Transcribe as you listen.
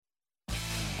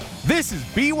This is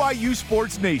BYU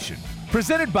Sports Nation,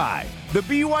 presented by The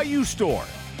BYU Store.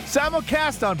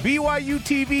 Simulcast on BYU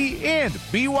TV and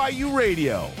BYU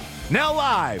Radio. Now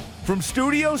live from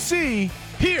Studio C,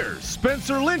 here's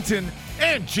Spencer Linton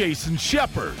and Jason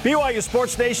Shepard. BYU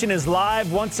Sports Nation is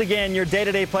live once again, your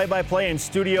day-to-day play-by-play in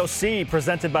Studio C,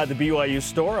 presented by the BYU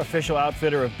Store, official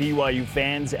outfitter of BYU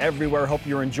fans everywhere. Hope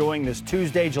you're enjoying this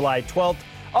Tuesday, July 12th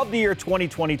of the year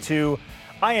 2022.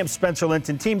 I am Spencer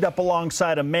Linton, teamed up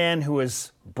alongside a man who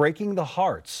is breaking the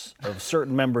hearts of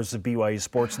certain members of BYU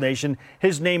Sports Nation.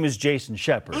 His name is Jason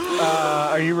Shepard.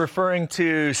 Are you referring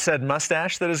to said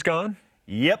mustache that is gone?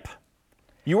 Yep.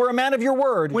 You were a man of your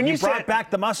word. When you brought back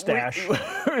the mustache.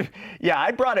 Yeah, I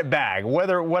brought it back.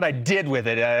 What I did with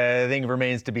it, I think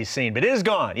remains to be seen. But it is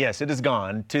gone. Yes, it is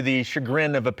gone, to the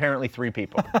chagrin of apparently 3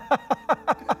 people.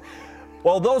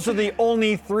 Well, those are the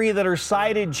only 3 that are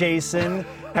cited, Jason.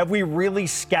 Have we really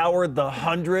scoured the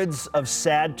hundreds of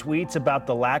sad tweets about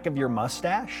the lack of your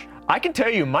mustache? I can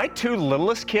tell you, my 2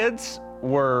 littlest kids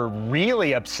were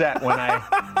really upset when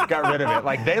I got rid of it.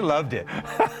 Like, they loved it.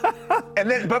 And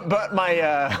then, but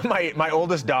my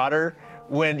oldest daughter,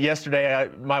 when yesterday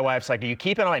my wife's like, "Are you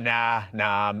keeping it?" I'm like,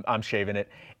 nah, I'm shaving it.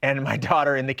 And my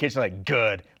daughter in the kitchen like,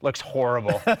 "Good, looks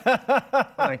horrible." I'm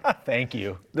like, thank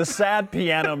you. The sad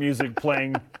piano music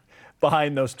playing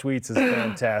behind those tweets is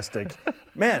fantastic.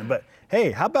 Man, but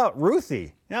hey, how about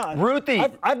Ruthie? Yeah, Ruthie.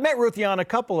 I've met Ruthie on a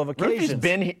couple of occasions.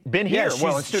 Ruthie's been here,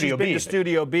 Yeah, in Studio B. She's been to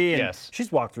Studio B, and yes,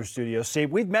 she's walked through Studio C.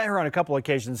 We've met her on a couple of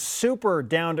occasions. Super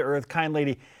down-to-earth, kind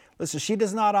lady. Listen, she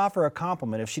does not offer a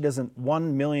compliment if she doesn't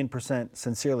 1,000,000%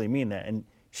 sincerely mean that. And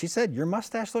she said, "Your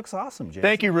mustache looks awesome, Jason."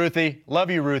 Thank you, Ruthie.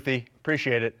 Love you, Ruthie.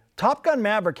 Appreciate it. Top Gun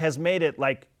Maverick has made it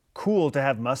like cool to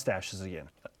have mustaches again.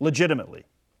 Legitimately.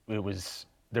 There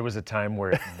was a time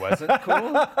where it wasn't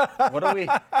cool. What are we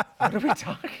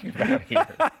talking about here?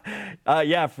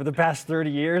 Yeah, for the past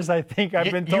 30 years, I think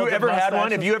I've been told. You ever had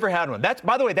one? Have you ever had one?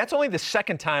 By the way, that's only the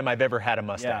second time I've ever had a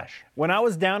mustache. Yeah. When I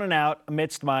was down and out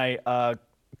amidst my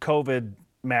COVID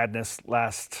madness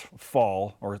last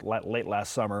fall or late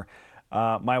last summer,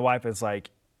 my wife is like,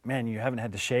 "Man, you haven't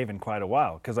had to shave in quite a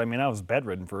while." Because, I mean, I was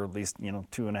bedridden for at least,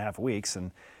 2.5 weeks.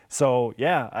 And so,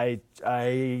 yeah,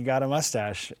 I got a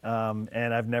mustache,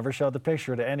 and I've never showed the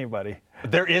picture to anybody.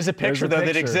 There is a picture,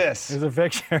 that exists. There's a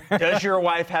picture. Does your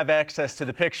wife have access to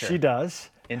the picture? She does.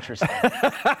 Interesting.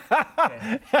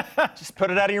 Okay. Just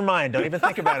put it out of your mind. Don't even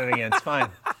think about it again. It's fine.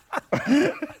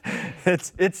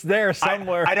 It's there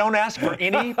somewhere. I don't ask for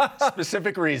any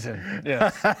specific reason.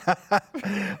 Yes.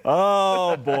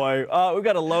 Oh, boy. We've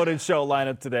got a loaded show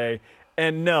lineup today.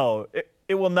 And no,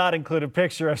 it will not include a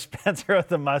picture of Spencer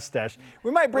with a mustache.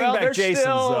 We might bring back Jason's,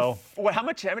 though. How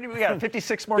many we got?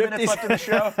 56 more minutes left in the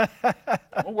show?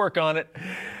 We'll work on it.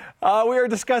 We are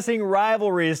discussing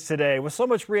rivalries today. With so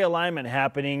much realignment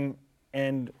happening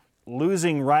and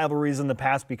losing rivalries in the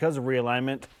past because of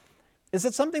realignment, is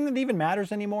it something that even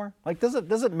matters anymore? Like, does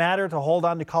it matter to hold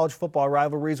on to college football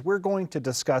rivalries? We're going to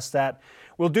discuss that.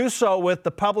 We'll do so with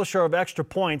the publisher of Extra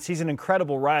Points. He's an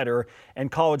incredible writer and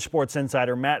college sports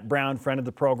insider. Matt Brown, friend of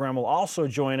the program, will also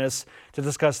join us to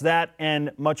discuss that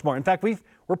and much more. In fact,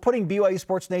 we're putting BYU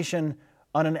Sports Nation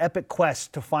on an epic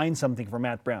quest to find something for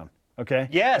Matt Brown. Okay?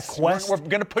 Yes, we're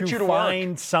going to put you to work.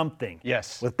 Find something.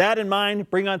 Yes. With that in mind,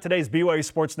 bring on today's BYU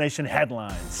Sports Nation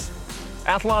headlines.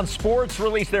 Athlon Sports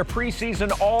released their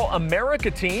preseason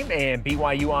All-America team, and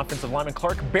BYU offensive lineman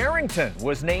Clark Barrington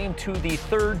was named to the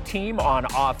 3rd team on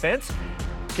offense.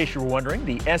 In case you were wondering,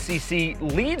 the SEC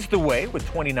leads the way with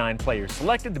 29 players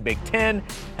selected. The Big Ten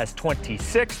has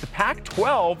 26. The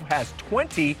Pac-12 has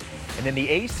 20. And then the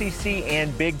ACC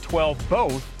and Big 12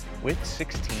 both with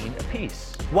 16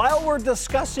 apiece. While we're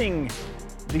discussing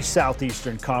the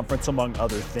Southeastern Conference, among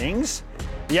other things,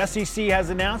 the SEC has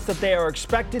announced that they are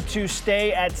expected to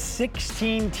stay at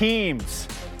 16 teams.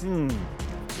 You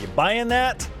buying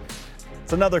that?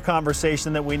 It's another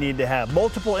conversation that we need to have.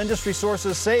 Multiple industry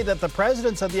sources say that the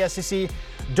presidents of the SEC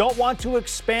don't want to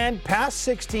expand past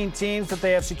 16 teams that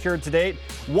they have secured to date.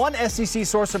 One SEC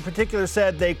source in particular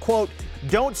said they, quote,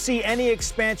 don't see any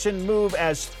expansion move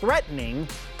as threatening,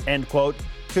 end quote,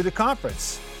 to the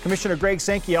conference. Commissioner Greg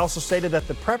Sankey also stated that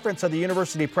the preference of the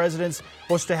university presidents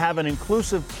was to have an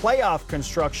inclusive playoff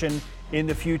construction in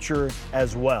the future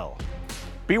as well.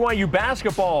 BYU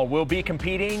basketball will be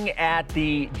competing at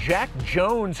the Jack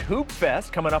Jones Hoop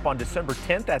Fest coming up on December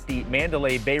 10th at the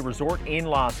Mandalay Bay Resort in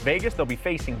Las Vegas. They'll be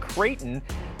facing Creighton.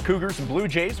 Cougars and Blue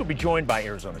Jays will be joined by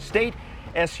Arizona State,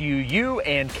 SUU,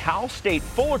 and Cal State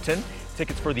Fullerton.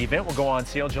 Tickets for the event will go on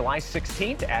sale July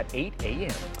 16th at 8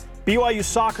 a.m. BYU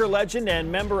soccer legend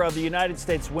and member of the United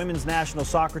States women's national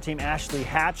soccer team Ashley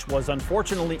Hatch was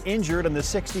unfortunately injured in the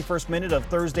 61st minute of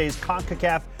Thursday's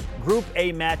CONCACAF Group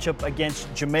A matchup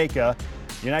against Jamaica.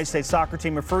 The United States soccer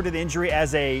team referred to the injury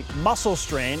as a muscle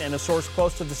strain, and a source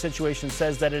close to the situation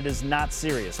says that it is not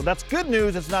serious. So that's good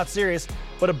news, it's not serious,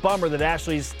 but a bummer that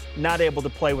Ashley's not able to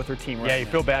play with her team right now. Yeah, you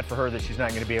feel bad for her that she's not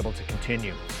going to be able to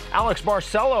continue. Alex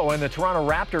Barcelo and the Toronto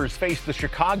Raptors face the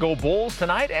Chicago Bulls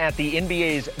tonight at the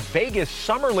NBA's Vegas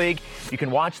Summer League. You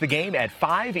can watch the game at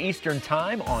 5 Eastern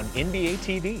Time on NBA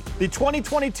TV. The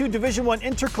 2022 Division I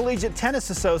Intercollegiate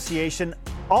Tennis Association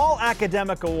All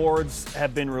Academic Awards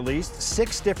have been released.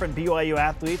 6 different BYU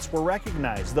athletes were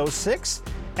recognized. Those 6,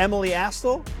 Emily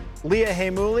Astle, Leah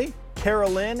Haymuli,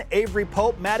 Carolyn, Avery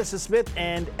Pope, Madison Smith,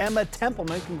 and Emma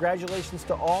Templeman. Congratulations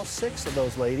to all 6 of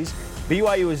those ladies.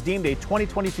 BYU is deemed a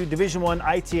 2022 Division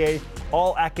I ITA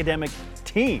All-Academic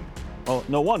Team. Well,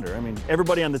 no wonder. I mean,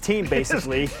 everybody on the team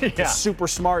basically is super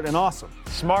smart and awesome.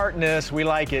 Smartness, we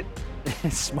like it.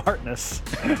 Smartness.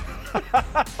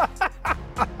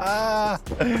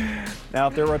 Now,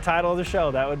 if there were a title of the show,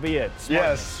 that would be it. Smartness.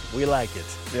 Yes. We like it.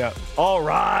 Yeah. All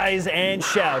rise and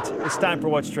shout. It's time for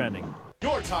What's Trending.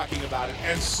 You're talking about it,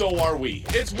 and so are we.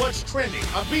 It's What's Trending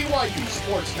on BYU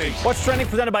Sports Nation. What's Trending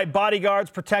presented by Bodyguards,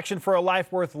 protection for a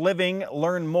life worth living.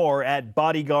 Learn more at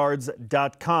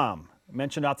bodyguards.com.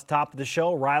 Mentioned at the top of the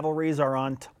show, rivalries are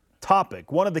on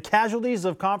topic. One of the casualties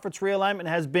of conference realignment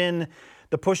has been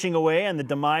the pushing away and the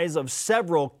demise of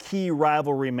several key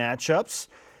rivalry matchups.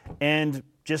 And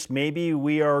just maybe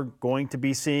we are going to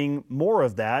be seeing more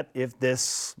of that if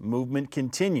this movement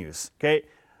continues. Okay.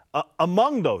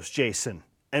 Among those, Jason,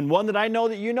 and one that I know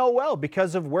that you know well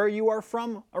because of where you are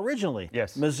from originally.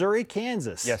 Yes. Missouri,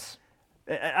 Kansas. Yes.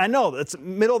 I know it's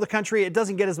middle of the country. It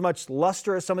doesn't get as much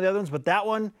luster as some of the other ones, but that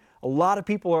one, a lot of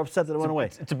people are upset that it went away.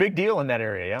 It's a big deal in that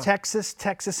area, yeah.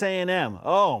 Texas A&M.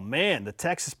 Oh, man, the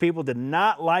Texas people did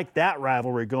not like that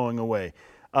rivalry going away.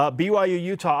 BYU,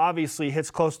 Utah obviously hits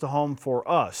close to home for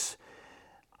us.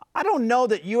 I don't know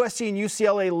that USC and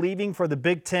UCLA leaving for the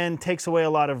Big Ten takes away a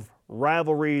lot of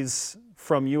rivalries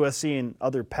from USC and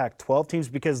other Pac-12 teams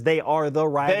because they are the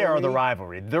rivalry. They are the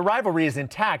rivalry. The rivalry is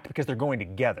intact because they're going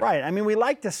together. Right. I mean, we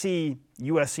like to see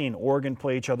USC and Oregon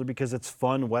play each other because it's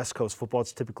fun. West Coast football,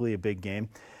 it's typically a big game.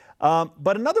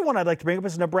 But another one I'd like to bring up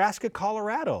is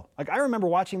Nebraska-Colorado. Like, I remember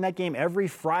watching that game every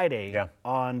Friday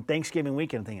on Thanksgiving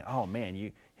weekend thinking, oh,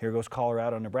 man, here goes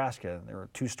Colorado and Nebraska. They were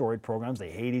 2 storied programs.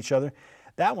 They hate each other.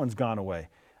 That one's gone away.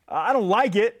 I don't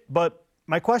like it, but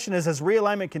my question is, as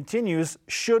realignment continues,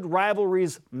 should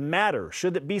rivalries matter?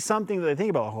 Should it be something that they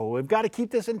think about, oh, we've got to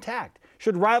keep this intact?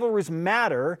 Should rivalries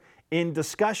matter in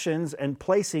discussions and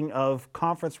placing of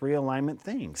conference realignment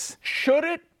things? Should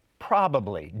it?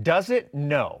 Probably. Does it?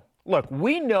 No. Look,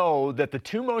 we know that the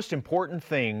 2 most important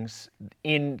things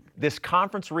in this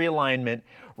conference realignment,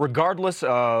 regardless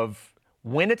of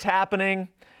when it's happening,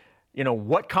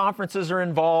 what conferences are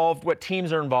involved, what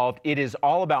teams are involved, it is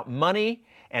all about money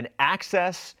and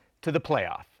access to the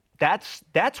playoff.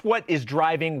 That's what is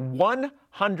driving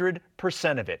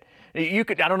 100% of it. I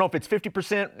don't know if it's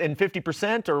 50% and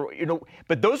 50% or,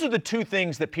 but those are the 2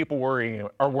 things that people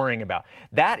are worrying about.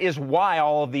 That is why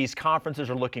all of these conferences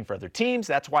are looking for other teams.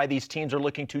 That's why these teams are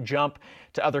looking to jump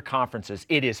to other conferences.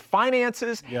 It is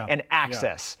finances and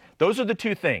access. Those are the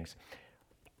 2 things.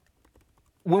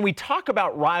 When we talk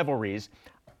about rivalries,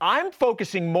 I'm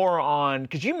focusing more on,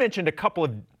 because you mentioned a couple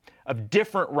of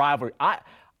different rivalries.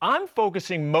 I'm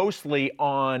focusing mostly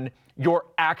on your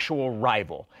actual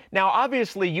rival. Now,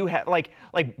 obviously, you have like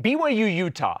BYU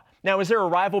Utah. Now, is there a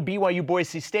rival BYU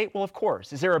Boise State? Well, of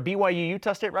course. Is there a BYU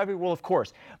Utah State rivalry? Well, of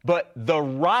course. But the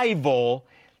rival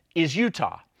is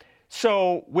Utah.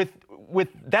 So with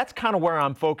that's kind of where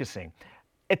I'm focusing.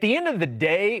 At the end of the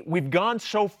day, we've gone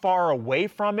so far away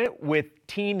from it with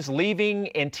teams leaving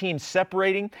and teams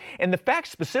separating. And the fact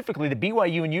specifically that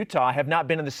BYU and Utah have not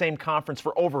been in the same conference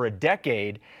for over a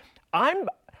decade, and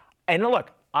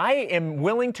look, I am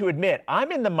willing to admit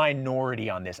I'm in the minority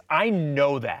on this. I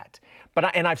know that.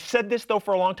 And I've said this, though,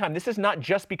 for a long time. This is not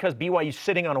just because BYU's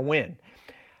sitting on a win.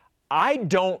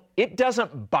 It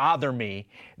doesn't bother me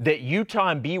that Utah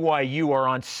and BYU are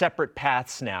on separate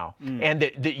paths now, and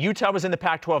that Utah was in the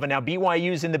Pac-12 and now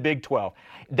BYU's in the Big 12.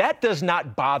 That does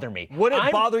not bother me. Would it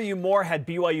bother you more had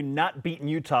BYU not beaten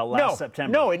Utah last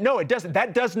September? No, it doesn't.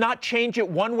 That does not change it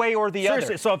one way or the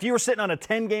Seriously, other. So if you were sitting on a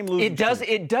 10-game losing streak.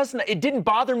 It doesn't. It didn't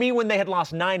bother me when they had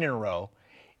lost 9 in a row.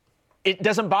 It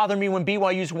doesn't bother me when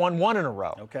BYU's won 1 in a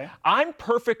row. Okay. I'm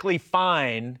perfectly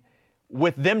fine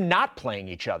with them not playing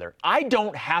each other. I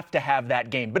don't have to have that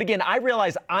game. But again, I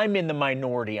realize I'm in the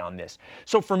minority on this.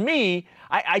 So for me,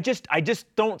 I just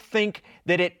don't think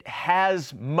that it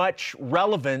has much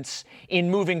relevance in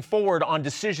moving forward on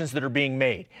decisions that are being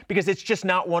made, because it's just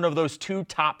not one of those two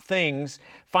top things,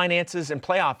 finances and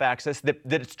playoff access, that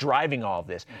it's driving all of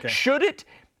this. Okay.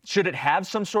 Should it have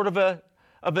some sort of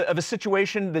a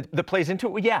situation that plays into it?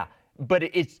 Well, yeah, but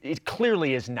it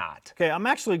clearly is not. Okay, I'm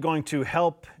actually going to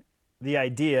help the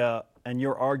idea and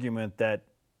your argument that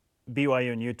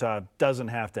BYU and Utah doesn't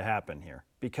have to happen here,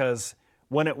 because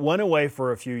when it went away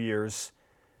for a few years,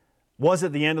 was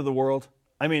it the end of the world?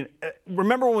 I mean,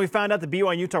 remember when we found out that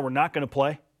BYU and Utah were not going to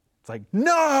play? It's like,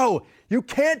 no, you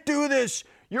can't do this.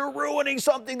 You're ruining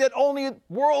something that only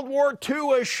World War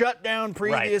II has shut down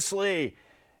previously. Right.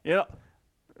 You know,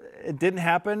 it didn't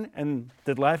happen, and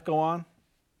did life go on?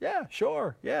 Yeah,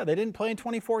 sure. Yeah, they didn't play in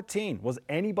 2014. Was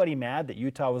anybody mad that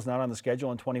Utah was not on the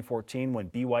schedule in 2014 when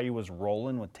BYU was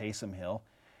rolling with Taysom Hill,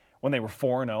 when they were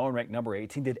 4-0 and ranked number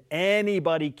 18? Did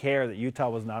anybody care that Utah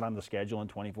was not on the schedule in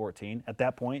 2014 at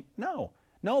that point? No.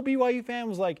 No BYU fan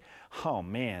was like, oh,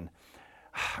 man,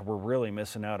 we're really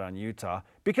missing out on Utah,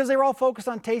 because they were all focused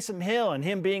on Taysom Hill and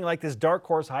him being like this dark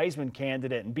horse Heisman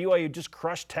candidate, and BYU just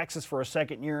crushed Texas for a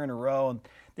second year in a row, and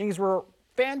things were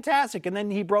fantastic, and then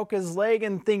he broke his leg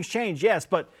and things changed. Yes,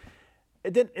 but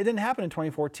it didn't happen in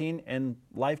 2014, and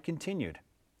life continued.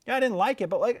 Yeah, I didn't like it,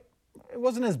 but it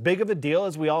wasn't as big of a deal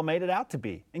as we all made it out to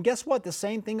be. And guess what? The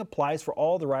same thing applies for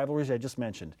all the rivalries I just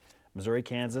mentioned. Missouri,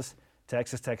 Kansas,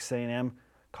 Texas, Texas A&M,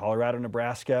 Colorado,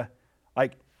 Nebraska.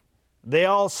 They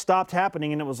all stopped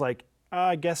happening, and it was like,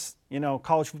 I guess,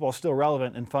 college football is still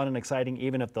relevant and fun and exciting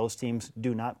even if those teams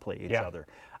do not play each other.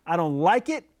 I don't like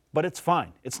it, but it's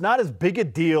fine. It's not as big a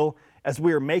deal as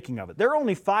we are making of it. There are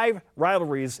only 5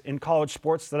 rivalries in college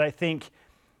sports that I think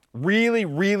really,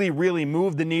 really, really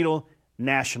move the needle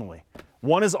nationally.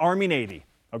 One is Army-Navy,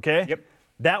 okay? Yep.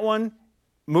 That one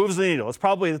moves the needle. It's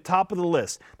probably the top of the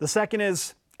list. The second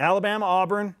is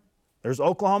Alabama-Auburn. There's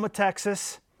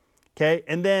Oklahoma-Texas, okay?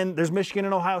 And then there's Michigan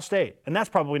and Ohio State. And that's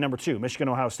probably number 2,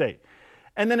 Michigan-Ohio State.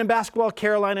 And then in basketball,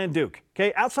 Carolina and Duke,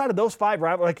 okay? Outside of those 5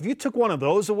 rivalries, if you took one of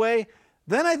those away,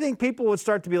 then I think people would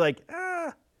start to be like,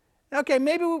 okay,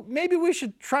 maybe we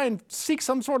should try and seek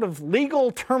some sort of legal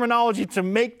terminology to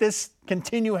make this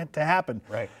continue to happen.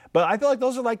 Right. But I feel like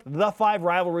those are the 5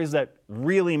 rivalries that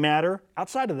really matter.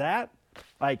 Outside of that,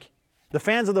 the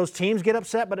fans of those teams get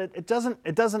upset, but it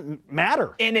doesn't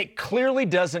matter. And it clearly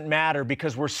doesn't matter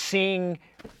because we're seeing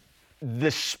the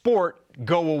sport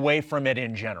go away from it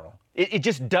in general. It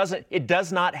just doesn't. It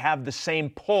does not have the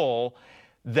same pull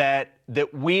that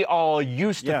we all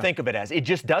used to think of it as. It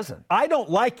just doesn't. I don't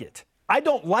like it. I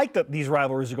don't like that these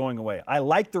rivalries are going away. I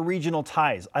like the regional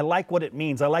ties. I like what it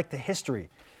means. I like the history.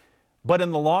 But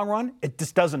in the long run, it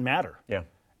just doesn't matter. Yeah.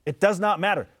 It does not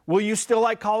matter. Will you still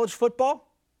like college football?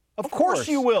 Of course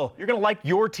you will. You're going to like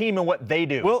your team and what they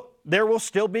do. Well, there will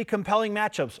still be compelling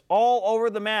matchups all over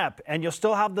the map, and you'll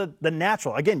still have the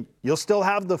natural. Again, you'll still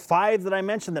have the 5 that I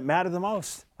mentioned that matter the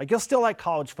most. You'll still like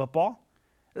college football.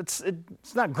 It's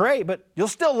not great, but you'll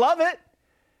still love it.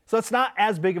 So it's not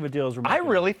as big of a deal as we're making. I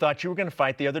really thought you were going to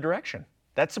fight the other direction.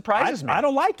 That surprises me. I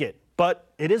don't like it,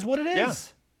 but it is what it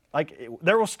is. Yeah.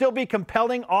 There will still be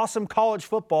compelling, awesome college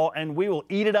football, and we will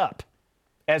eat it up.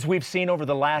 As we've seen over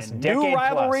the last decade plus. New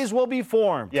rivalries will be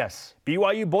formed. Yes.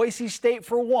 BYU Boise State,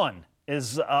 for one,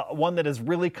 is one that has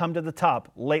really come to the top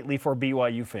lately for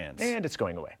BYU fans. And it's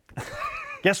going away.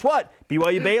 Guess what?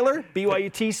 BYU Baylor,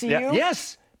 BYU TCU. Yeah.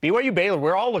 Yes. BYU Baylor,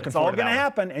 we're all looking forward to that. It's all going to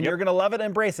happen, and you're going to love it and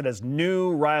embrace it as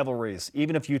new rivalries,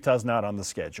 even if Utah's not on the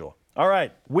schedule. All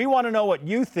right, we want to know what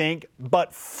you think,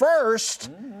 but first,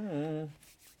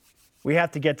 we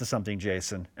have to get to something,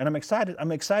 Jason. And I'm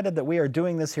excited that we are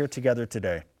doing this here together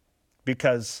today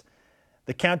because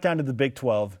the countdown to the Big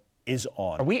 12 is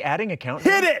on. Are we adding a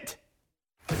countdown? Hit it!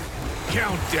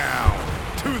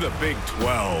 Countdown to the Big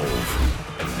 12.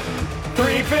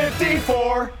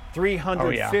 354.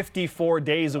 354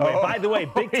 days away. By the way,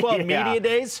 Big 12 Media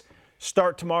Days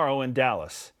start tomorrow in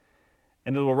Dallas.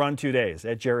 And it will run 2 days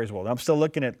at Jerry's World. I'm still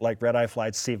looking at red-eye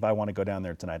flights to see if I want to go down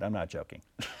there tonight. I'm not joking.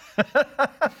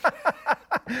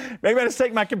 Maybe I just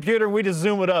take my computer and we just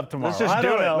zoom it up tomorrow. Let's just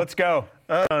do it. Let's go.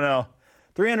 I don't know.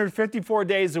 354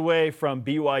 days away from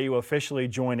BYU officially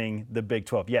joining the Big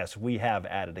 12. Yes, we have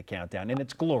added a countdown, and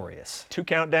it's glorious. 2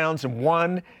 countdowns and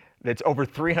one that's over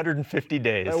 350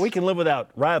 days. We can live without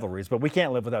rivalries, but we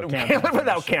can't live without countdowns. We can't live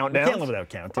without countdowns. We can't live without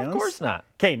countdowns. Of course not.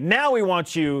 Okay, now we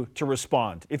want you to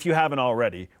respond, if you haven't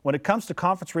already. When it comes to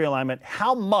conference realignment,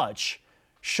 how much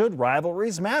should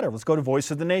rivalries matter? Let's go to Voice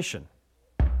of the Nation.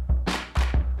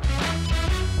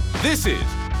 This is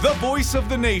the voice of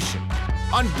the nation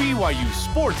on BYU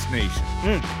Sports Nation.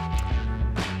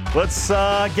 Let's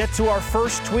get to our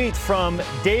first tweet from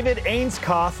David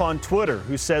Ainscough on Twitter,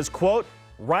 who says, quote,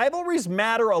 "Rivalries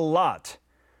matter a lot.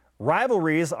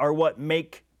 Rivalries are what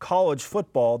make college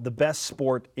football the best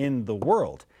sport in the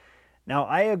world." Now,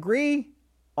 I agree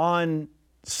on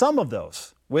some of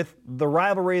those. With the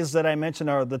rivalries that I mentioned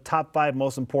are the top 5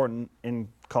 most important in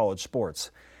college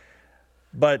sports.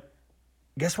 But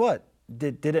guess what?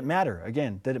 Did it matter?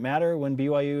 Again, did it matter when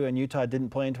BYU and Utah didn't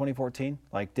play in 2014?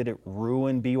 Like, did it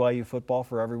ruin BYU football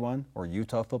for everyone, or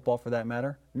Utah football for that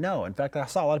matter? No. In fact, I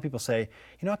saw a lot of people say,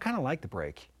 I kind of like the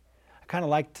break. I kind of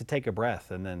like to take a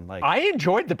breath and then I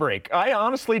enjoyed the break. I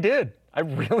honestly did. I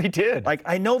really did.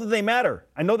 I know that they matter.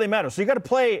 So you got to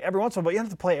play every once in a while, but you don't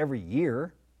have to play every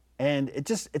year. And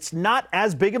it's not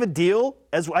as big of a deal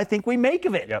as I think we make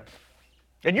of it. Yep.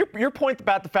 And your point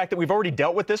about the fact that we've already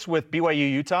dealt with this with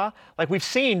BYU Utah, we've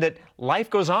seen that life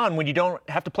goes on when you don't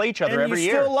have to play each other every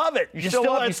year. And you still love it. You still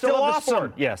love the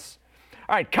sport. Yes.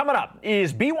 All right, coming up,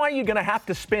 is BYU going to have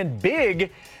to spend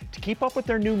big to keep up with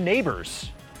their new neighbors?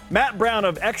 Matt Brown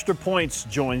of Extra Points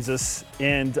joins us,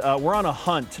 and we're on a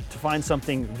hunt to find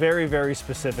something very, very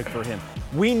specific for him.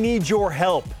 We need your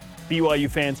help, BYU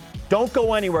fans. Don't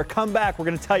go anywhere. Come back. We're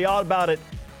going to tell you all about it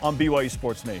on BYU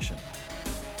Sports Nation.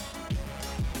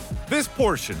 This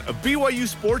portion of BYU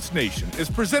Sports Nation is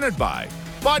presented by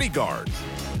Bodyguards,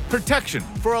 protection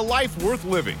for a life worth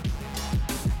living.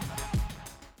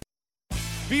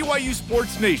 BYU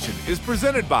Sports Nation is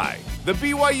presented by the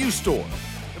BYU Store,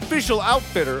 official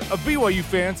outfitter of BYU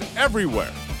fans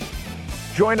everywhere.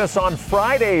 Join us on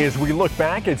Friday as we look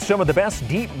back at some of the best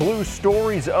Deep Blue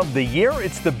stories of the year.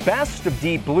 It's the Best of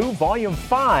Deep Blue, Volume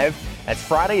 5. That's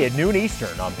Friday at noon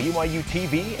Eastern on BYU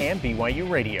TV and BYU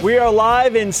Radio. We are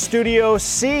live in Studio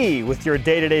C with your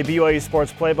day-to-day BYU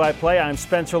Sports play-by-play. I'm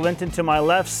Spencer Linton. To my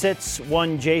left sits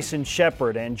one Jason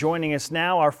Shepard. And joining us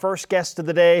now, our first guest of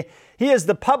the day, he is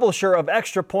the publisher of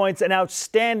Extra Points, an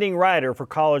outstanding writer for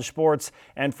college sports,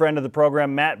 and friend of the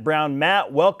program, Matt Brown.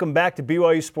 Matt, welcome back to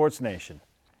BYU Sports Nation.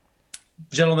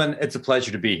 Gentlemen, it's a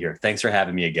pleasure to be here. Thanks for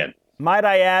having me again. Might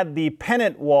I add, the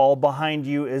pennant wall behind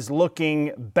you is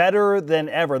looking better than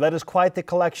ever. That is quite the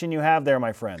collection you have there,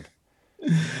 my friend.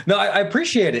 No, I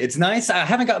appreciate it. It's nice. I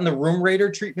haven't gotten the Room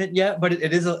Raider treatment yet, but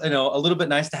it is a little bit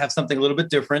nice to have something a little bit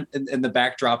different in the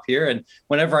backdrop here. And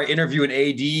whenever I interview an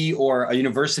AD or a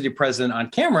university president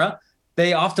on camera,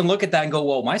 they often look at that and go,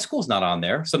 "Well, my school's not on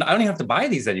there, so I don't even have to buy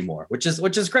these anymore," which is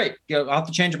great. I'll have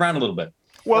to change around a little bit.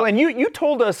 Well, and you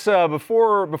told us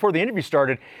before the interview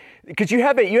started, because you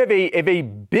have a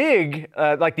big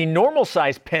like the normal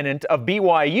size pennant of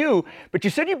BYU, but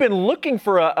you said you've been looking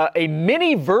for a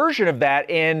mini version of that,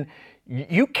 and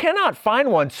you cannot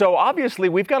find one. So obviously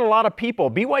we've got a lot of people.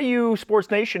 BYU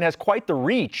Sports Nation has quite the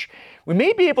reach. We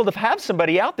may be able to have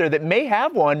somebody out there that may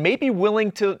have one, may be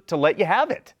willing to let you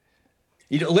have it.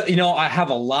 I have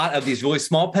a lot of these really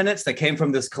small pennants that came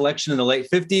from this collection in the late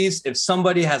 50s. If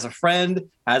somebody has a friend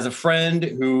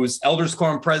whose Elders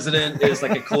Quorum president is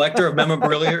like a collector of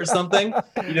memorabilia or something,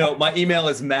 my email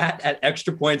is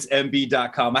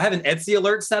matt@extrapointsmb.com. I have an Etsy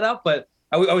alert set up, but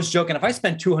I was joking. If I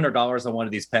spend $200 on one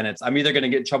of these pennants, I'm either going to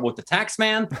get in trouble with the tax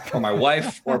man or my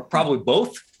wife or probably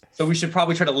both. So we should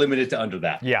probably try to limit it to under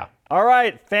that. Yeah. All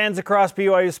right, fans across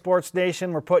BYU Sports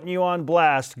Nation, we're putting you on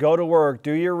blast. Go to work,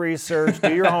 do your research,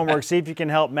 do your homework, see if you can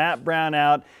help Matt Brown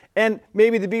out. And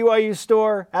maybe the BYU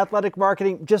Store, athletic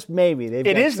marketing, just maybe.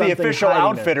 It is the official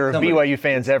outfitter of BYU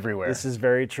fans everywhere. This is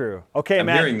very true. Okay,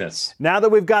 Matt, hearing this. Now that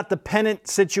we've got the pennant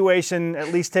situation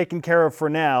at least taken care of for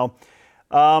now,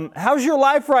 how's your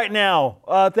life right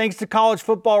now, thanks to college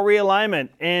football realignment?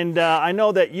 And I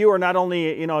know that you are not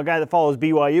only a guy that follows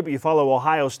BYU, but you follow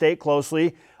Ohio State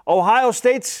closely. Ohio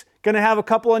State's going to have a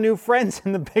couple of new friends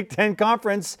in the Big Ten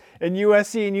Conference in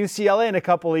USC and UCLA in a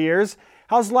couple of years.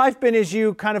 How's life been as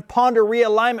you kind of ponder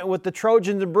realignment with the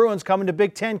Trojans and Bruins coming to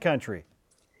Big Ten country?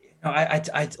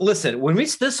 I listen, when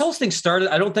this whole thing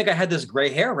started, I don't think I had this gray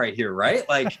hair right here, right?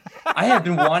 Like I have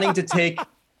been wanting to take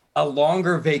a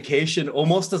longer vacation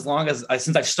almost as long as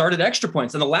since I started Extra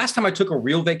Points. And the last time I took a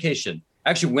real vacation,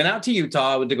 I actually went out to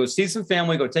Utah. I went to go see some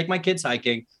family, go take my kids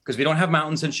hiking because we don't have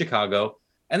mountains in Chicago.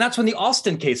 And that's when the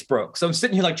Alston case broke. So I'm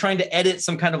sitting here like trying to edit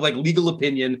some kind of like legal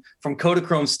opinion from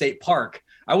Kodachrome State Park.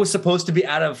 I was supposed to be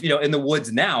out of, in the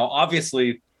woods now.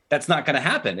 Obviously, that's not going to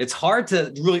happen. It's hard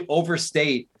to really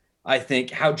overstate I think,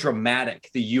 how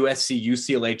dramatic the USC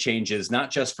UCLA change is,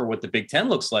 not just for what the Big Ten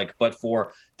looks like, but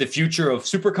for the future of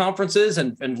super conferences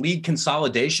and league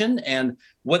consolidation and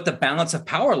what the balance of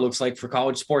power looks like for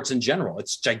college sports in general.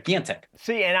 It's gigantic.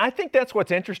 See, and I think that's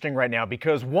what's interesting right now,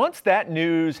 because once that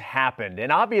news happened,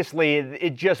 and obviously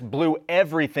it just blew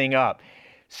everything up,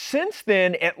 since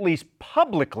then, at least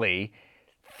publicly,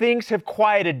 things have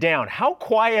quieted down. How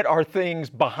quiet are things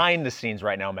behind the scenes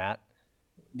right now, Matt?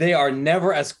 They are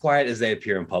never as quiet as they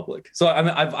appear in public. So I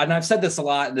mean, I've said this a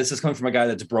lot, and this is coming from a guy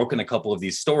that's broken a couple of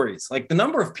these stories. Like, the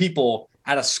number of people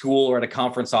at a school or at a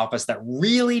conference office that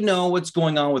really know what's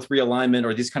going on with realignment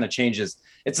or these kind of changes,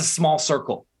 it's a small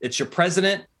circle. It's your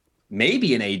president,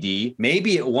 maybe an AD,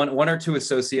 maybe one or two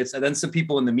associates, and then some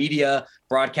people in the media,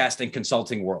 broadcast, and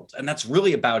consulting world. And that's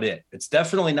really about it. It's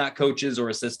definitely not coaches or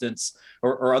assistants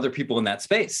or other people in that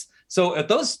space. So if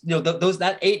those,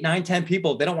 that 8, 9, 10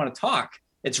 people, they don't want to talk,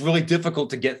 it's really difficult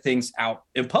to get things out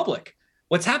in public.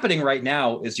 What's happening right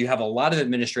now is you have a lot of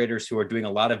administrators who are doing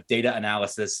a lot of data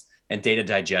analysis and data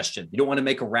digestion. You don't want to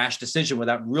make a rash decision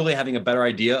without really having a better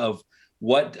idea of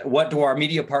what do our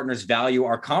media partners value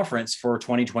our conference for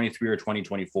 2023 or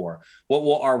 2024? What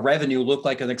will our revenue look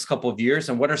like in the next couple of years?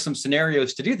 And what are some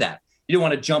scenarios to do that? You don't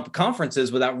want to jump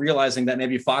conferences without realizing that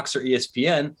maybe Fox or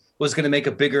ESPN was going to make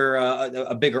a bigger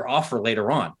offer later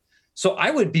on. So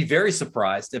I would be very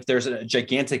surprised if there's a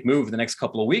gigantic move in the next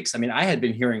couple of weeks. I mean, I had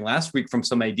been hearing last week from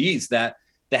some ADs that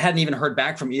they hadn't even heard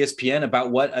back from ESPN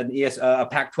about what a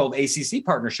Pac-12 ACC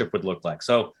partnership would look like.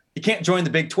 So you can't join the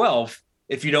Big 12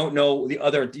 if you don't know the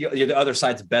other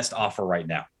side's best offer right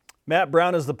now. Matt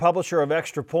Brown is the publisher of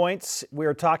Extra Points. We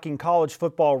are talking college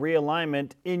football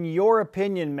realignment. In your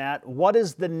opinion, Matt, what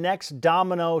is the next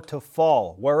domino to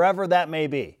fall, wherever that may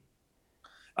be?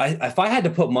 If I had to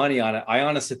put money on it, I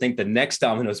honestly think the next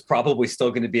domino is probably still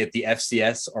going to be at the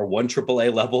FCS or 1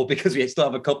 AAA level, because we still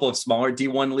have a couple of smaller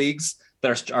D1 leagues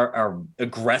that are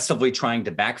aggressively trying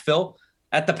to backfill.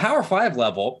 At the Power 5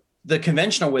 level, the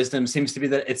conventional wisdom seems to be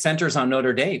that it centers on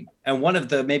Notre Dame. And one of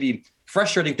the maybe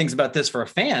frustrating things about this for a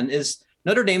fan is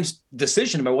Notre Dame's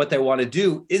decision about what they want to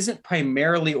do isn't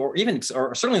primarily or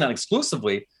certainly not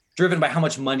exclusively driven by how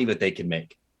much money that they can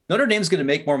make. Notre Dame's going to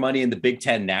make more money in the Big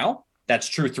Ten now. That's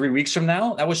true 3 weeks from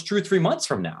now. That was true 3 months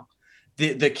from now.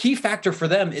 The key factor for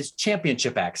them is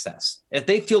championship access. If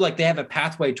they feel like they have a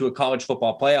pathway to a college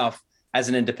football playoff as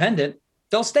an independent,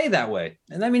 they'll stay that way.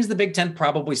 And that means the Big Ten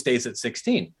probably stays at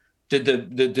 16. Did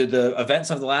the events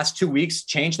of the last 2 weeks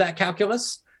change that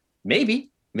calculus?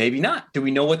 Maybe, maybe not. Do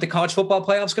we know what the college football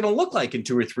playoff is going to look like in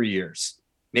 2 or 3 years?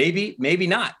 Maybe, maybe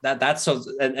not. That's so.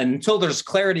 And until there's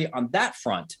clarity on that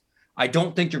front, I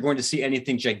don't think you're going to see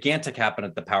anything gigantic happen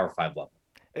at the Power 5 level.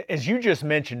 As you just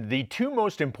mentioned, the two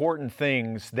most important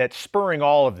things that's spurring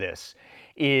all of this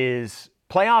is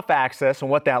playoff access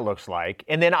and what that looks like,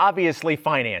 and then obviously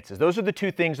finances. Those are the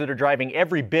two things that are driving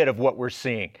every bit of what we're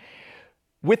seeing.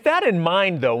 With that in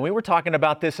mind, though, we were talking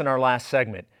about this in our last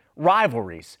segment,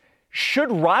 rivalries.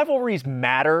 Should rivalries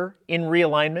matter in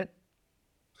realignment?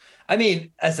 I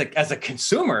mean, as a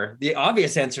consumer, the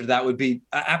obvious answer to that would be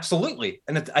absolutely.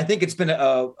 And I think it's been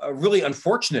a really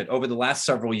unfortunate over the last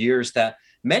several years that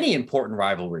many important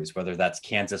rivalries, whether that's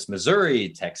Kansas, Missouri,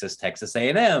 Texas, Texas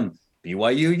A&M,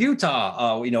 BYU,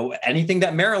 Utah, anything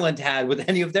that Maryland had with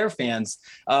any of their fans,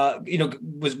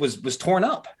 was torn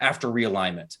up after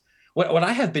realignment. What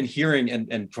I have been hearing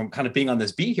and from kind of being on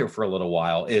this beat here for a little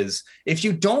while is if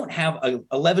you don't have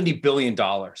 $11 billion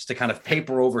to kind of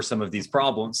paper over some of these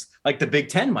problems, like the Big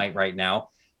Ten might right now,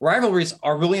 rivalries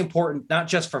are really important, not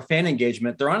just for fan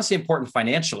engagement. They're honestly important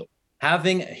financially.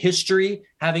 Having history,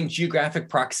 having geographic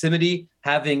proximity,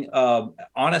 having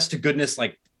honest to goodness,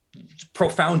 like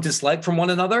profound dislike from one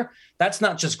another, that's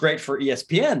not just great for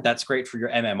ESPN. That's great for your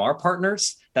MMR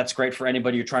partners. That's great for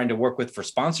anybody you're trying to work with for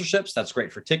sponsorships. That's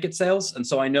great for ticket sales. And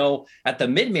so I know at the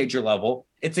mid-major level,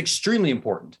 it's extremely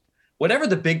important. Whatever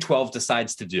the Big 12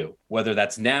 decides to do, whether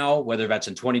that's now, whether that's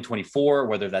in 2024,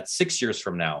 whether that's 6 years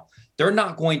from now, they're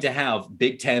not going to have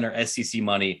Big 10 or SEC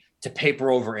money to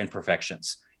paper over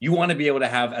imperfections. You want to be able to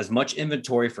have as much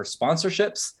inventory for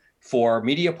sponsorships, for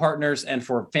media partners, and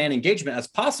for fan engagement as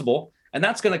possible. And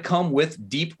that's going to come with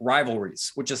deep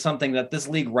rivalries, which is something that this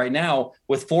league right now,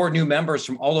 with 4 new members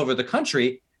from all over the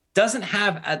country, doesn't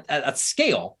have at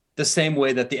scale the same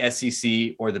way that the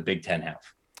SEC or the Big Ten have.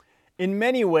 In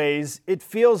many ways, it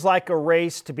feels like a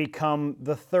race to become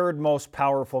the third most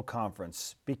powerful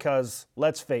conference because,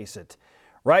 let's face it,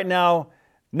 right now,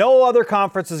 no other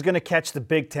conference is going to catch the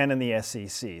Big Ten and the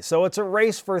SEC. So it's a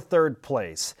race for third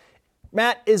place.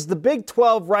 Matt, is the Big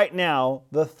 12 right now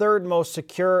the third most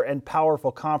secure and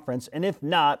powerful conference? And if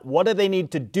not, what do they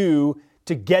need to do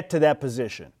to get to that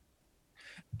position?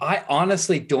 I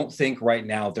honestly don't think right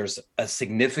now there's a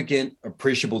significant,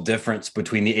 appreciable difference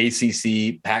between the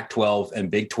ACC, Pac-12,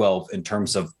 and Big 12 in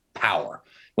terms of power,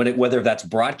 whether that's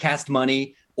broadcast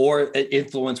money or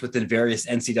influence within various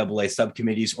NCAA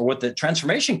subcommittees or what the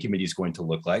transformation committee is going to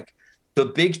look like. The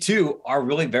big two are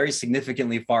really very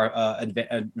significantly far in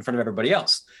front of everybody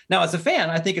else. Now, as a fan,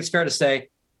 I think it's fair to say,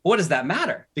 what does that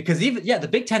matter? Because the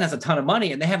Big Ten has a ton of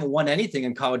money and they haven't won anything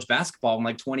in college basketball in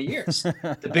like 20 years.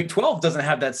 The Big 12 doesn't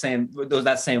have that same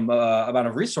amount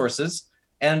of resources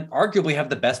and arguably have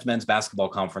the best men's basketball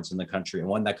conference in the country and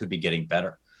one that could be getting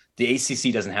better. The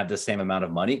ACC doesn't have the same amount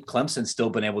of money. Clemson's still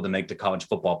been able to make the college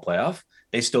football playoff.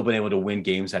 They've still been able to win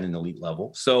games at an elite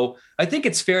level. So I think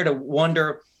it's fair to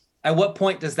wonder, at what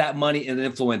point does that money and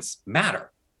influence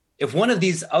matter? If one of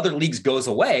these other leagues goes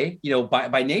away,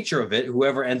 by nature of it,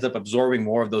 whoever ends up absorbing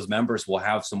more of those members will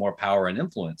have some more power and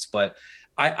influence. But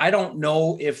I don't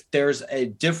know if there's a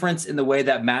difference in the way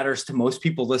that matters to most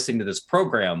people listening to this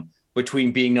program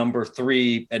between being number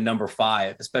 3 and number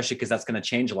 5, especially because that's going to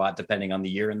change a lot depending on the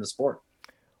year in the sport.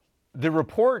 The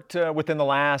report within the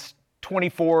last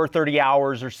 24, 30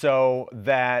 hours or so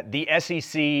that the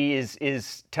SEC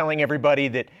is telling everybody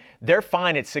that they're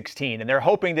fine at 16, and they're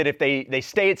hoping that if they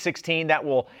stay at 16, that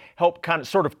will help kind of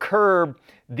sort of curb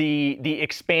the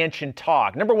expansion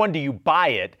talk. Number one, do you buy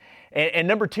it? And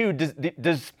number two,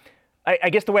 does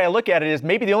I guess the way I look at it is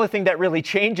maybe the only thing that really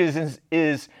changes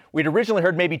is we'd originally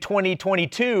heard maybe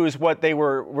 2022 is what they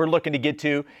were looking to get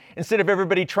to. Instead of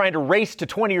everybody trying to race to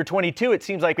 20 or 22, it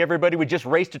seems like everybody would just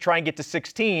race to try and get to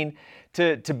 16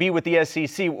 to be with the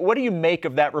SEC. What do you make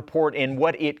of that report and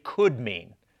what it could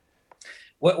mean?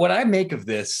 What I make of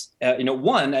this,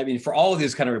 for all of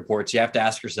these kind of reports, you have to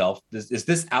ask yourself, is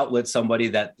this outlet somebody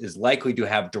that is likely to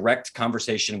have direct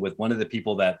conversation with one of the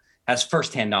people that has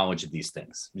firsthand knowledge of these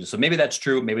things? So maybe that's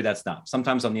true, maybe that's not.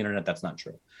 Sometimes on the internet, that's not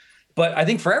true. But I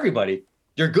think for everybody,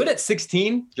 you're good at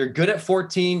 16, you're good at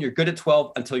 14, you're good at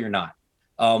 12 until you're not.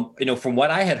 From what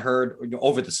I had heard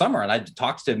over the summer, and I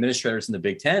talked to administrators in the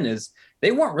Big Ten, is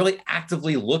they weren't really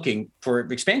actively looking for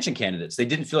expansion candidates. They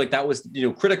didn't feel like that was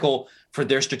critical for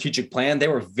their strategic plan. They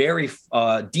were very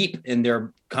deep in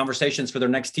their conversations for their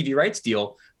next TV rights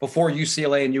deal before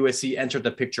UCLA and USC entered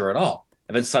the picture at all.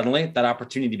 And then suddenly that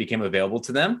opportunity became available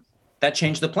to them. That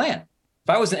changed the plan. If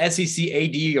I was an SEC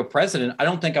AD or president, I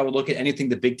don't think I would look at anything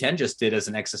the Big Ten just did as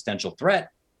an existential threat.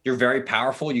 You're very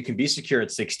powerful. You can be secure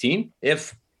at 16.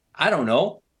 If, I don't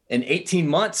know, in 18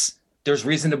 months, there's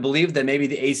reason to believe that maybe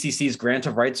the ACC's grant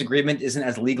of rights agreement isn't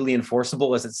as legally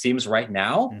enforceable as it seems right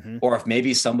now, or if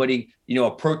maybe somebody,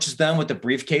 approaches them with a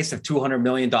briefcase of $200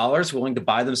 million, willing to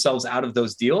buy themselves out of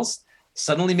those deals,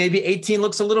 suddenly maybe 18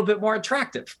 looks a little bit more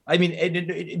attractive. I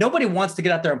mean, nobody wants to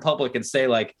get out there in public and say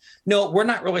like, no, we're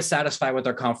not really satisfied with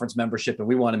our conference membership and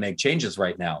we want to make changes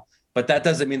right now. But that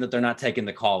doesn't mean that they're not taking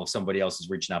the call if somebody else is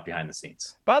reaching out behind the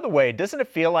scenes. By the way, doesn't it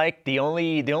feel like the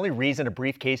only reason a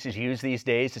briefcase is used these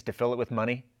days is to fill it with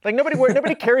money? Like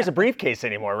nobody carries a briefcase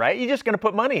anymore, right? You're just going to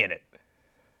put money in it.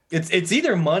 It's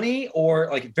either money or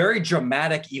like very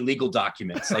dramatic illegal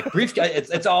documents. Like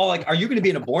it's all like, are you going to be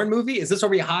in a Bourne movie? Is this where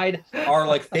we hide our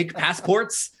like fake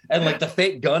passports and like the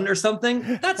fake gun or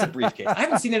something? That's a briefcase. I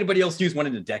haven't seen anybody else use one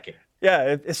in a decade.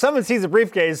 Yeah, if someone sees a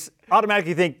briefcase,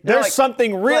 automatically think there's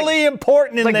something really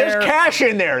important in there. There's cash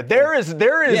in there. There is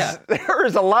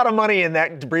a lot of money in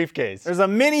that briefcase. There's a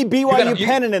mini BYU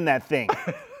pennant in that thing.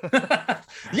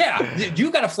 Yeah, you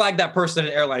got to flag that person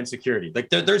at airline security. Like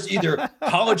there's either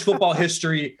college football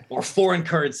history or foreign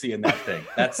currency in that thing.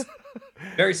 That's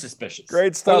very suspicious.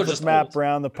 Great stuff with Matt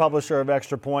Brown, the publisher of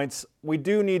Extra Points. We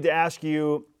do need to ask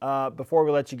you, before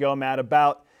we let you go, Matt,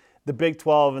 about the Big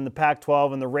 12 and the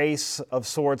Pac-12 and the race of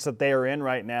sorts that they are in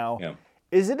right now. Yeah.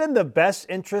 Is it in the best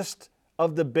interest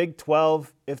of the Big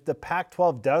 12 if the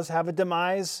Pac-12 does have a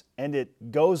demise and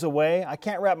it goes away? I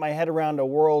can't wrap my head around a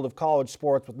world of college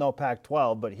sports with no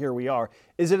Pac-12, but here we are.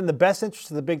 Is it in the best interest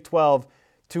of the Big 12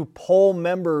 to pull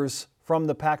members from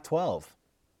the Pac-12?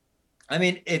 I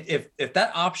mean, if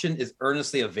that option is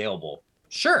earnestly available,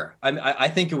 sure. I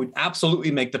think it would absolutely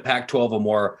make the Pac-12 a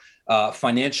more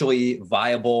financially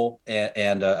viable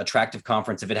and attractive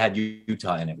conference if it had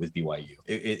Utah in it with BYU.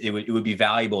 It would be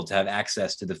valuable to have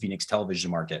access to the Phoenix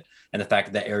television market and the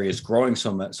fact that area is growing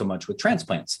so much with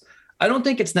transplants. I don't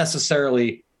think it's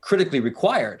necessarily critically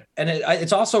required. And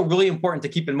it's also really important to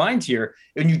keep in mind here,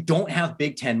 when you don't have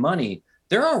Big Ten money,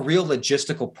 there are real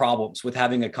logistical problems with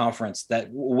having a conference that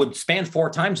would span 4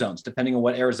 time zones, depending on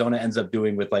what Arizona ends up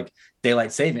doing with like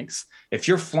daylight savings. If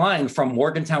you're flying from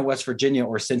Morgantown, West Virginia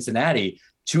or Cincinnati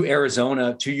to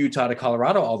Arizona, to Utah, to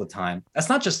Colorado all the time, that's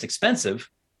not just expensive.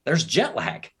 There's jet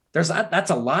lag. That's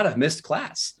a lot of missed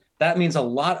class. That means a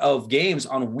lot of games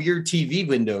on weird TV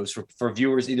windows for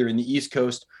viewers either in the East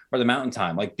Coast or the Mountain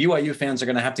Time. Like BYU fans are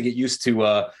going to have to get used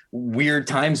to weird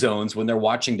time zones when they're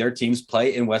watching their teams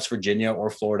play in West Virginia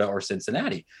or Florida or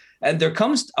Cincinnati. And there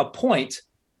comes a point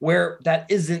where that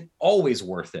isn't always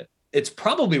worth it. It's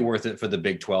probably worth it for the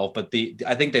Big 12, but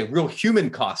I think the real human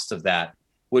costs of that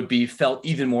would be felt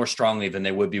even more strongly than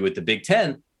they would be with the Big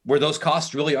 10, where those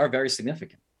costs really are very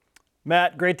significant.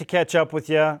 Matt, great to catch up with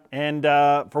you. And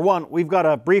for one, we've got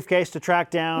a briefcase to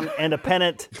track down and a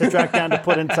pennant to track down to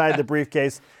put inside the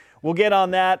briefcase. We'll get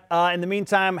on that. In the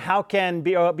meantime, how can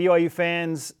BYU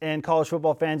fans and college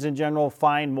football fans in general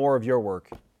find more of your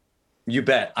work? You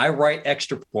bet. I write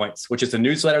Extra Points, which is a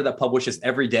newsletter that publishes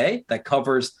every day that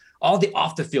covers all the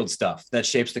off-the-field stuff that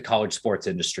shapes the college sports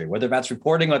industry, whether that's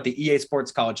reporting on the EA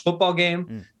Sports college football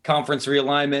game, conference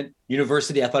realignment,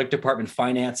 university athletic department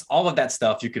finance, all of that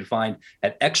stuff you can find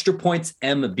at Extra Points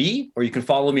MB, or you can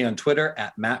follow me on Twitter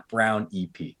at Matt Brown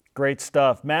EP. Great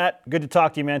stuff. Matt, good to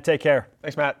talk to you, man. Take care.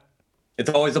 Thanks, Matt. It's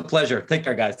always a pleasure. Take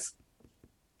care, guys.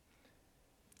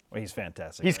 Well, he's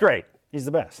fantastic. He's great. He's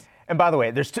the best. And by the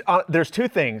way, there's 2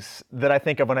 things that I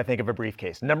think of when I think of a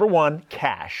briefcase. Number 1,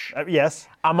 cash. Yes.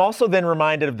 I'm also then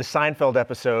reminded of the Seinfeld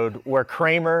episode where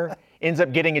Kramer ends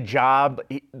up getting a job.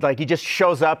 He just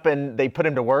shows up and they put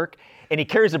him to work, and he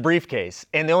carries a briefcase,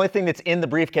 and the only thing that's in the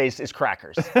briefcase is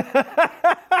crackers.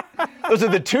 Those are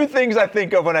the 2 things I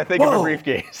think of when I think of a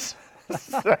briefcase.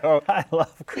 So, I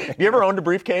love Kramer. You ever owned a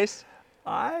briefcase?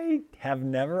 I have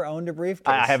never owned a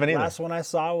briefcase. I haven't either. The last one I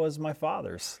saw was my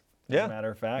father's. As a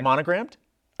matter of fact. Monogrammed?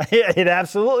 Yeah, it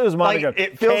absolutely was monogrammed.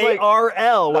 It feels like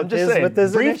KRL with I'm just saying, with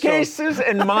his briefcases initials.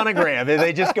 and monogram.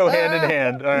 They just go hand in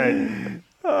hand. All right.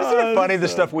 Isn't it funny the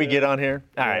stuff we get on here?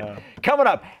 All right. Coming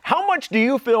up, how much do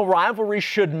you feel rivalry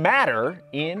should matter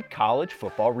in college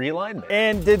football realignment?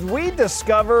 And did we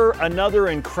discover another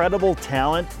incredible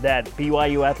talent that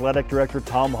BYU Athletic Director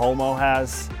Tom Holmoe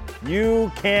has?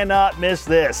 You cannot miss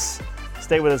this.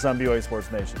 Stay with us on BYU Sports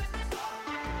Nation.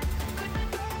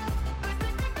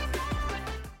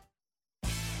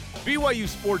 BYU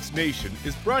Sports Nation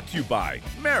is brought to you by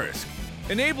Maersk,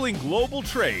 enabling global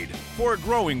trade for a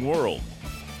growing world.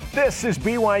 This is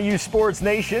BYU Sports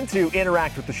Nation. To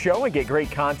interact with the show and get great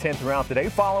content throughout the day,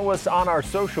 follow us on our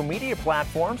social media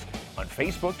platforms on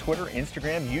Facebook, Twitter,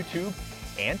 Instagram, YouTube,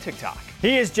 and TikTok.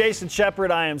 He is Jason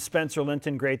Shepard. I am Spencer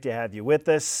Linton. Great to have you with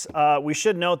us. We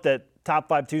should note that Top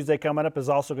 5 Tuesday coming up is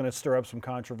also going to stir up some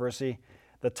controversy.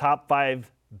 The top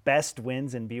 5 best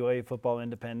wins in BYU football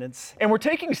independence. And we're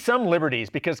taking some liberties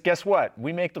because guess what?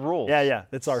 We make the rules. Yeah.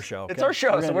 It's our show. It's our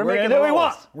show, so we're going to making do the what we rules.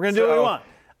 want. We're going to do what we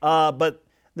want. But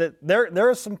there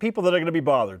are some people that are going to be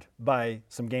bothered by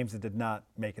some games that did not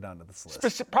make it onto this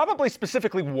list. Probably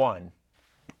specifically one.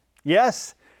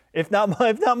 Yes, if not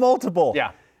multiple.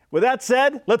 Yeah. With that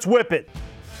said, let's whip it.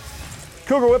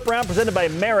 Cougar Whip Round presented by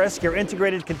Maersk, your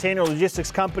integrated container logistics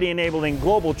company enabling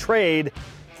global trade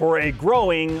for a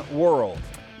growing world.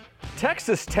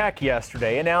 Texas Tech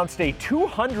yesterday announced a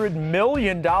 $200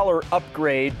 million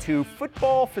upgrade to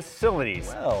football facilities.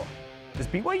 Well, does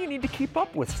BYU need to keep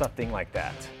up with something like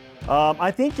that?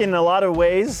 I think in a lot of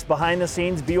ways, behind the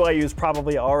scenes, BYU is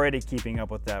probably already keeping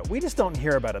up with that. We just don't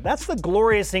hear about it. That's the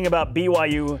glorious thing about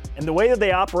BYU and the way that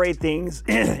they operate things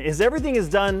is everything is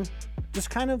done just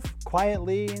kind of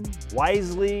quietly and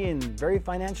wisely and very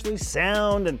financially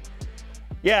sound. And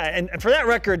yeah, and for that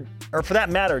record, or for that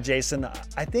matter, Jason,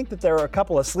 I think that there are a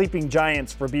couple of sleeping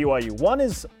giants for BYU. One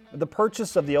is the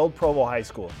purchase of the old Provo High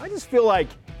School. I just feel like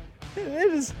it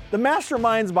is the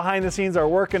masterminds behind the scenes are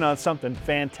working on something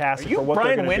fantastic. Are you for what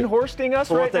Brian they're going to do. Windhorsting us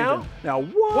right now? Now,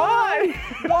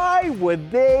 why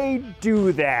would they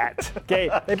do that? Okay,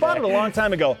 they bought it a long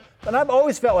time ago, and I've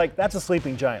always felt like that's a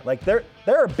sleeping giant. Like there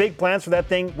are big plans for that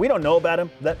thing. We don't know about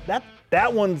them.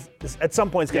 That one's at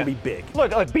some point is going to be big.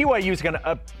 Look, BYU is going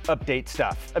to update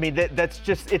stuff. I mean, that's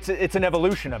just it's an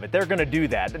evolution of it. They're going to do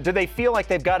that. Do they feel like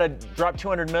they've got to drop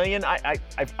 $200 million? I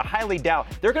highly doubt.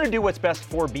 They're going to do what's best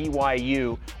for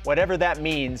BYU, whatever that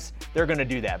means. They're going to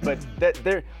do that. But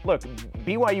look,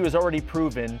 BYU has already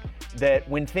proven that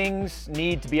when things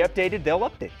need to be updated, they'll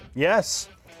update them. Yes,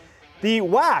 the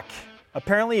WAC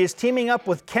apparently is teaming up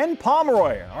with Ken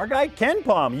Pomeroy, our guy Ken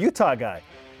Pom, Utah guy,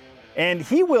 and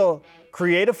he will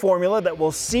create a formula that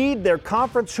will seed their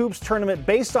conference hoops tournament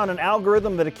based on an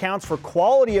algorithm that accounts for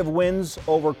quality of wins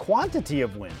over quantity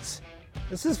of wins.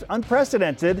 This is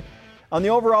unprecedented on the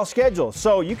overall schedule.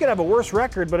 So you could have a worse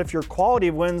record, but if your quality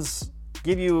of wins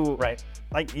give you,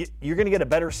 you're going to get a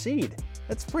better seed.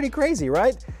 That's pretty crazy,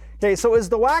 right? Okay, so is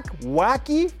the WAC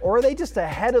wacky, or are they just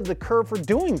ahead of the curve for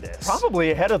doing this?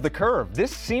 Probably ahead of the curve.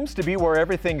 This seems to be where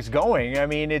everything's going. I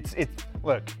mean,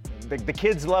 look, the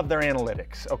kids love their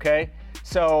analytics, okay?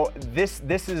 So this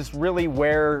is really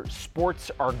where sports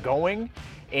are going,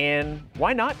 and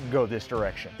why not go this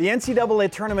direction? The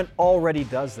NCAA tournament already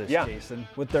does this, Jason,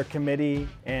 with their committee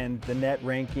and the net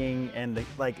ranking and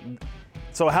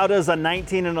So how does a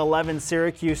 19-11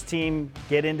 Syracuse team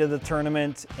get into the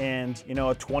tournament and, a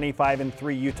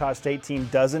 25-3 Utah State team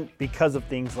doesn't because of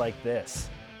things like this?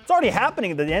 It's already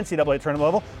happening at the NCAA tournament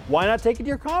level. Why not take it to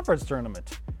your conference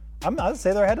tournament? I'd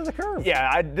say they're ahead of the curve.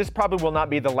 Yeah, this probably will not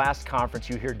be the last conference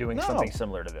you hear doing something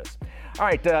similar to this. All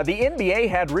right, the NBA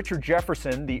had Richard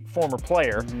Jefferson, the former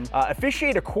player,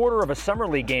 officiate a quarter of a summer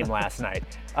league game last night.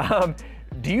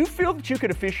 Do you feel that you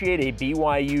could officiate a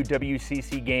BYU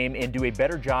WCC game and do a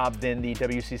better job than the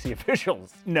WCC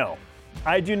officials? No.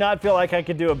 I do not feel like I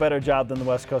could do a better job than the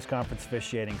West Coast Conference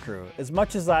officiating crew. As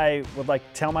much as I would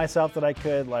tell myself that I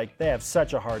could, they have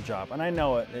such a hard job. And I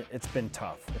know it's been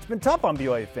tough. It's been tough on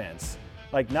BYU fans.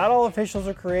 Not all officials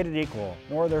are created equal,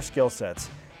 nor are their skill sets.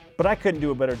 But I couldn't do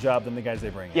a better job than the guys they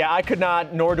bring in. Yeah, I could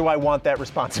not, nor do I want that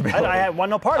responsibility. I want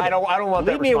no part of it. I don't want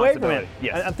that responsibility. Leave me away from it.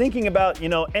 Yes. I'm thinking about,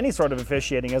 any sort of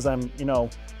officiating as I'm,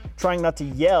 trying not to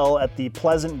yell at the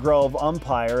Pleasant Grove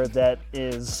umpire that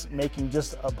is making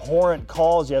just abhorrent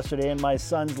calls yesterday in my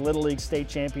son's Little League State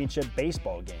Championship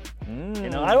baseball game.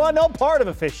 I don't want no part of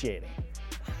officiating.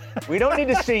 We don't need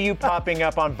to see you popping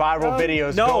up on viral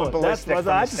videos going ballistic from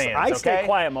the stands, I stay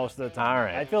quiet most of the time. All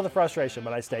right. I feel the frustration,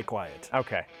 but I stay quiet.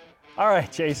 Okay. All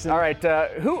right, Jason. All right,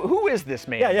 who is this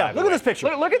man? Yeah. Look at this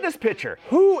picture. Look at this picture.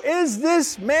 Who is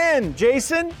this man,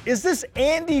 Jason? Is this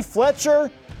Andy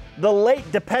Fletcher, the late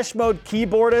Depeche Mode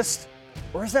keyboardist?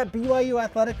 Or is that BYU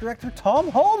athletic director Tom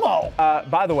Holmoe?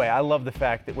 By the way, I love the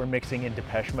fact that we're mixing in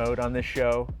Depeche Mode on this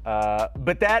show.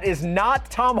 But that is not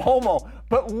Tom Holmoe.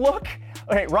 But look,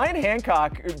 okay, Ryan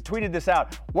Hancock tweeted this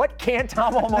out. What can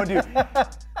Tom Holmoe do?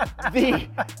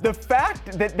 The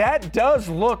fact that does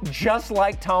look just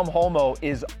like Tom Holmoe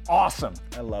is awesome.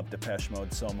 I love Depeche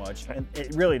Mode so much. And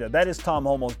it really does. That is Tom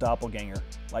Holmoe's doppelganger.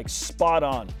 Spot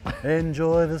on.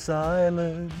 Enjoy the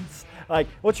silence.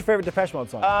 What's your favorite Depeche Mode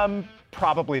song?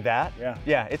 Probably that. Yeah.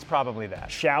 Yeah, it's probably that.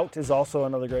 Shout is also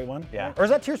another great one. Yeah. Or is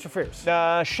that Tears for Fears?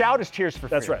 Shout is Tears for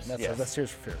That's Fears. Right. That's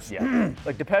Tears for Fears. Yeah.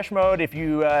 Depeche Mode. If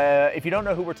you don't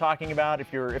know who we're talking about,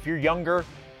 if you're younger,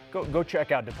 go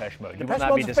check out Depeche Mode. Depeche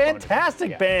Mode's a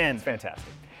fantastic band. It's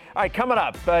fantastic. All right, coming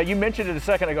up, you mentioned it a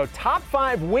second ago. Top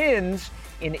 5 wins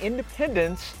in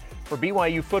independence for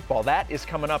BYU football. That is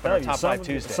coming up in our Top 5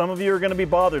 Tuesday. Some of you are going to be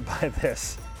bothered by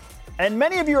this. And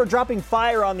many of you are dropping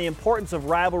fire on the importance of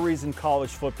rivalries in college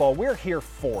football. We're here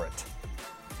for it.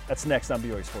 That's next on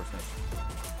BYU Sports Nation.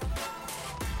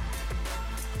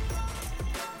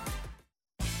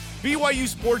 BYU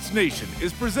Sports Nation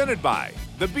is presented by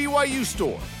the BYU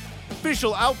Store,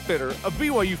 official outfitter of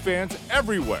BYU fans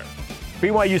everywhere.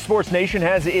 BYU Sports Nation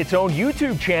has its own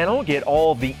YouTube channel. Get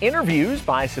all the interviews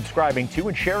by subscribing to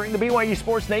and sharing the BYU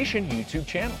Sports Nation YouTube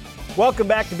channel. Welcome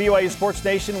back to BYU Sports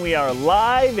Nation. We are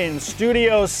live in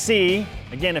Studio C.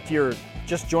 Again, if you're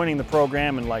just joining the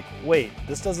program and wait,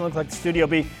 this doesn't look like the Studio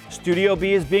B. Studio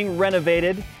B is being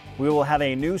renovated. We will have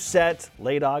a new set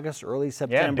late August, early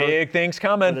September. Yeah, big things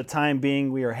coming. For the time being,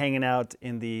 we are hanging out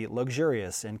in the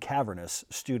luxurious and cavernous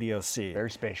Studio C. Very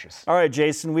spacious. All right,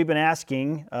 Jason, we've been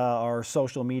asking our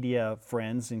social media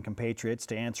friends and compatriots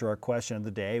to answer our question of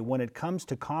the day. When it comes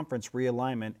to conference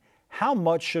realignment, how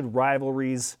much should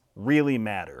rivalries really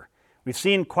matter? We've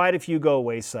seen quite a few go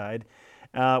wayside.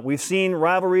 We've seen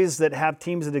rivalries that have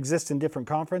teams that exist in different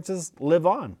conferences live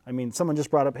on. I mean, someone just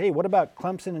brought up, hey, what about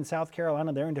Clemson and South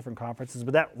Carolina? They're in different conferences,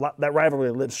 but that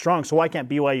rivalry lives strong, so why can't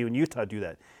BYU and Utah do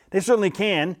that? They certainly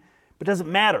can, but does it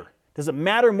matter? Does it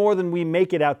matter more than we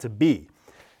make it out to be?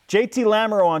 JT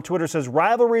Lamoureux on Twitter says,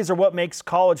 rivalries are what makes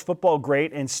college football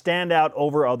great and stand out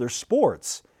over other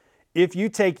sports. If you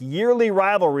take yearly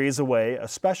rivalries away, a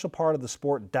special part of the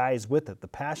sport dies with it. The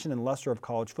passion and luster of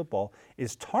college football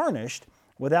is tarnished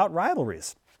without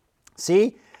rivalries.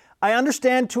 See, I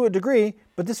understand to a degree,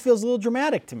 but this feels a little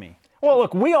dramatic to me. Well,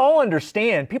 look, we all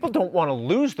understand people don't want to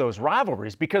lose those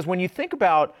rivalries because when you think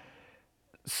about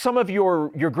some of your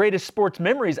greatest sports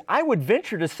memories, I would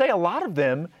venture to say a lot of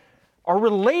them are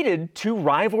related to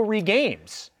rivalry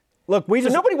games. Look, so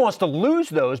nobody wants to lose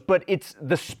those, but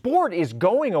the sport is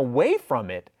going away from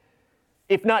it,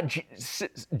 if not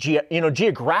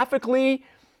geographically,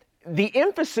 the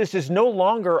emphasis is no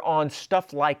longer on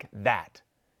stuff like that.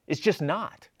 It's just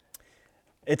not.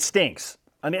 It stinks.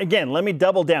 I mean, again, let me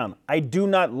double down. I do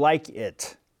not like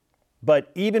it.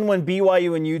 But even when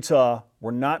BYU and Utah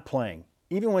were not playing,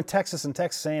 even when Texas and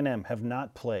Texas A&M have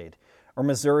not played, or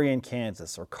Missouri and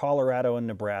Kansas, or Colorado and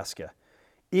Nebraska,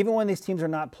 even when these teams are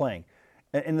not playing,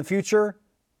 in the future,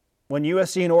 when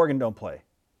USC and Oregon don't play,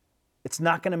 it's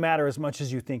not going to matter as much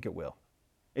as you think it will.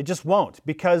 It just won't,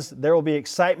 because there will be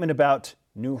excitement about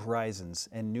new horizons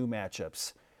and new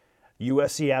matchups.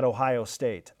 USC at Ohio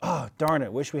State. Oh, darn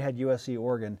it, wish we had USC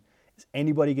Oregon. Is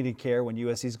anybody going to care when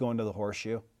USC's going to the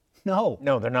Horseshoe? No.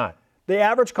 No, they're not. The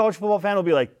average college football fan will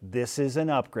be like, this is an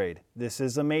upgrade. This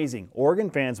is amazing.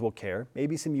 Oregon fans will care.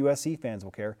 Maybe some USC fans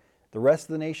will care. The rest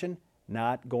of the nation,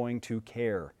 not going to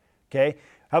care. Okay?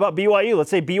 How about BYU? Let's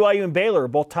say BYU and Baylor are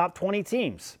both top 20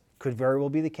 teams. Could very well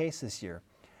be the case this year.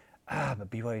 But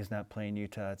BYU's not playing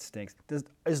Utah. It stinks.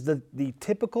 Is the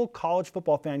typical college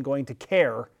football fan going to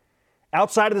care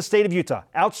outside of the state of Utah,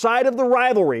 outside of the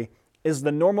rivalry? Is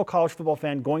the normal college football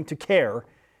fan going to care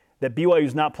that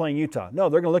BYU's not playing Utah? No,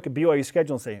 they're going to look at BYU's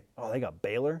schedule and say, oh, they got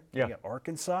Baylor, they got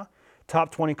Arkansas,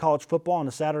 top 20 college football on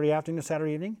a Saturday afternoon,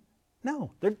 Saturday evening.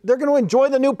 No, they're going to enjoy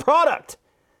the new product,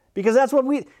 because that's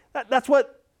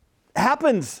what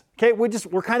happens. Okay,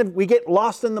 we get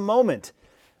lost in the moment.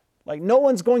 Like, no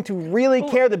one's going to really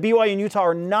care that BYU and Utah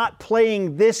are not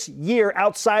playing this year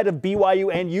outside of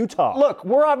BYU and Utah. Look,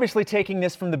 we're obviously taking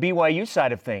this from the BYU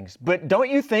side of things, but don't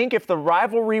you think if the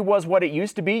rivalry was what it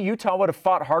used to be, Utah would have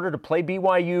fought harder to play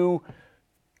BYU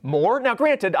more? Now,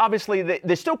 granted, obviously,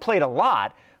 they still played a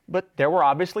lot, but there were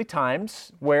obviously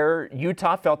times where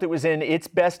Utah felt it was in its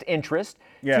best interest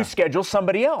to schedule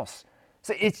somebody else.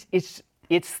 So it's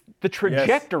the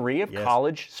trajectory of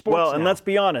college sports. Well, and let's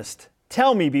be honest.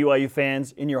 Tell me, BYU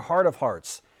fans, in your heart of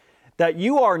hearts, that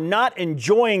you are not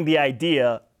enjoying the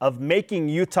idea of making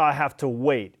Utah have to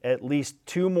wait at least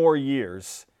 2 more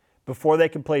years before they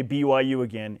can play BYU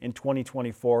again in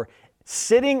 2024,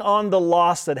 sitting on the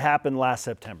loss that happened last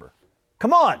September.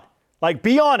 Come on. Like,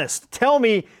 be honest. Tell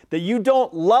me that you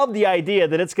don't love the idea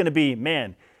that it's going to be,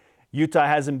 man, Utah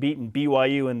hasn't beaten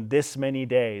BYU in this many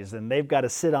days, and they've got to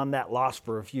sit on that loss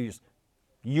for a few years.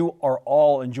 You are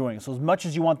all enjoying it. So as much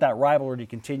as you want that rivalry to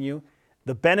continue,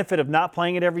 the benefit of not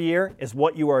playing it every year is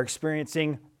what you are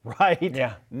experiencing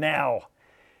right now.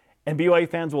 And BYU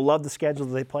fans will love the schedule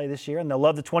that they play this year, and they'll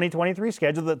love the 2023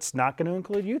 schedule that's not going to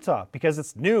include Utah, because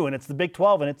it's new and it's the Big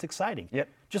 12 and it's exciting. Yep.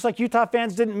 Just like Utah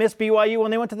fans didn't miss BYU when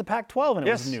they went to the Pac-12 and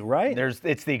it was new, right?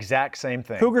 It's the exact same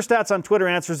thing. Cougar Stats on Twitter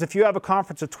answers, if you have a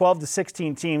conference of 12 to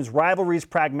 16 teams, rivalries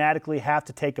pragmatically have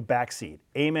to take a backseat.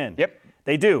 Amen. Yep.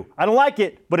 They do. I don't like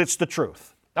it, but it's the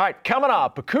truth. All right, coming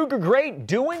up, a Cougar great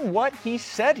doing what he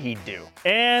said he'd do.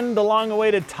 And the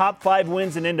long-awaited top 5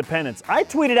 wins in Independence. I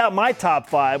tweeted out my top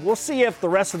 5. We'll see if the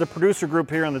rest of the producer group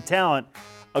here on The Talent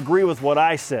agree with what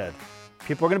I said.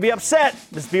 People are going to be upset.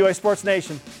 This is BYU Sports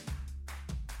Nation.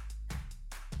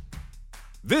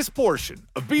 This portion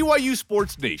of BYU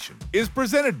Sports Nation is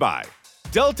presented by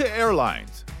Delta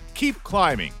Airlines. Keep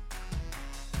climbing.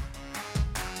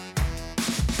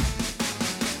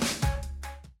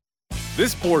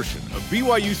 This portion of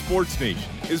BYU Sports Nation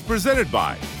is presented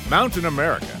by Mountain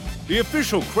America, the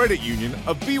official credit union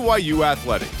of BYU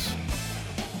Athletics.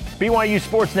 BYU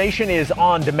Sports Nation is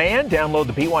on demand. Download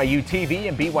the BYU TV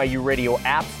and BYU Radio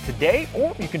apps today,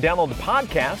 or you can download the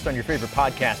podcast on your favorite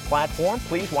podcast platform.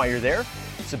 Please, while you're there,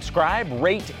 subscribe,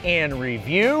 rate, and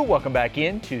review. Welcome back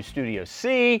into Studio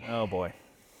C. Oh, boy.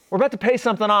 We're about to pay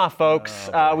something off, folks.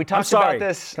 We talked about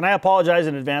this. Can I apologize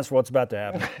in advance for what's about to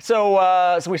happen?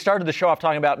 So we started the show off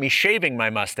talking about me shaving my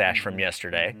mustache from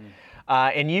yesterday.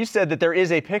 And you said that there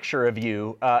is a picture of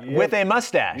you with a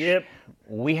mustache. Yep.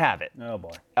 We have it. Oh,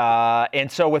 boy.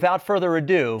 And so without further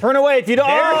ado. Turn away if you don't.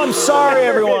 I'm sorry,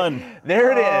 everyone.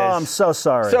 There it is. Oh, I'm so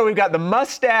sorry. So we've got the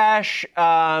mustache,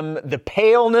 the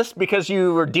paleness because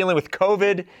you were dealing with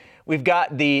COVID. We've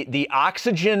got the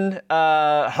oxygen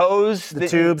hose. The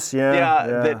tubes,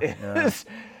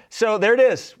 So there it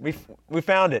is. We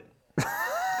found it.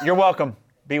 You're welcome,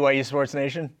 BYU Sports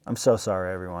Nation. I'm so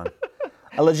sorry, everyone.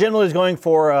 I legitimately was going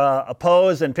for a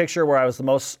pose and picture where I was the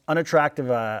most unattractive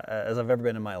as I've ever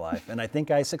been in my life, and I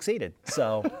think I succeeded.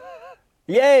 So,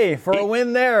 yay for a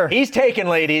win there. He's taken,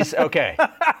 ladies. Okay.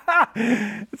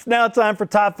 It's now time for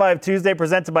Top 5 Tuesday,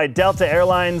 presented by Delta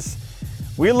Airlines.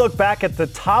 We look back at the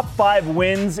top 5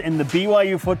 wins in the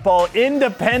BYU football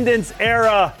independence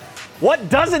era. What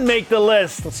doesn't make the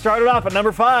list? Let's start it off at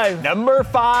number 5. Number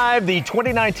 5, the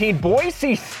 2019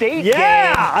 Boise State game.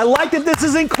 Yeah, I like that this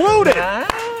is included.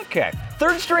 Okay.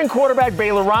 third-string quarterback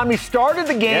Baylor Romney started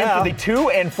the game for the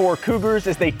 2-4 Cougars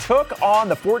as they took on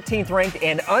the 14th-ranked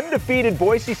and undefeated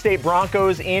Boise State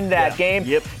Broncos in that game.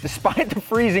 Despite the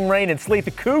freezing rain and sleet,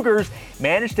 the Cougars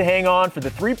managed to hang on for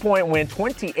the 3-point win,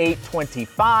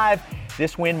 28-25.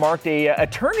 This win marked a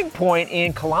turning point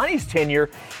in Kalani's tenure,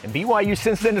 and BYU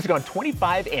since then has gone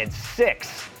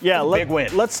 25-6. Yeah, big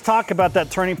win. Let's talk about that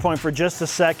turning point for just a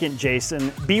second, Jason.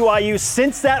 BYU,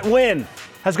 since that win,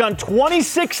 has gone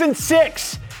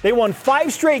 26-6. They won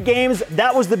 5 straight games.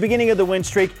 That was the beginning of the win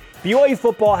streak. BYU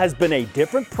football has been a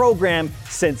different program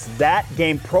since that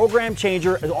game. Program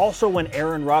changer, and also when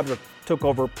Aaron Roderick took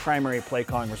over primary play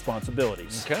calling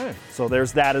responsibilities. Okay. So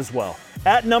there's that as well.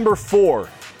 At number 4,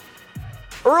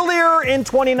 earlier in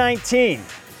 2019,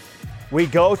 we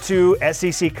go to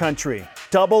SEC country.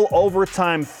 Double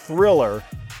overtime thriller.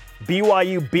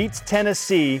 BYU beats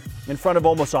Tennessee in front of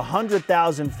almost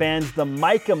 100,000 fans. The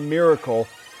Micah Miracle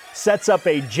sets up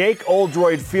a Jake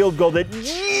Oldroyd field goal that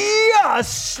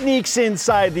just sneaks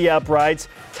inside the uprights.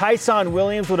 Tyson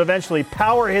Williams would eventually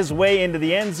power his way into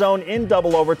the end zone in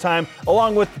double overtime,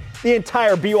 along with the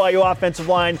entire BYU offensive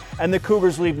line, and the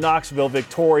Cougars leave Knoxville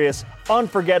victorious.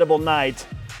 Unforgettable night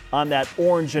on that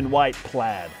orange and white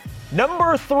plaid.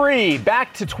 Number 3,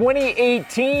 back to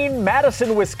 2018.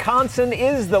 Madison, Wisconsin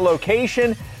is the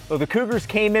location. Though the Cougars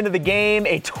came into the game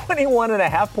a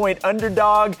 21.5-point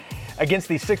underdog against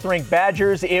the 6th-ranked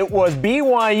Badgers, it was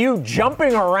BYU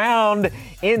jumping around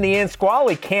in the end.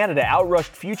 Squally Canada outrushed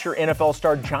future NFL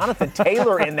star Jonathan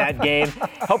Taylor in that game,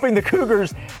 helping the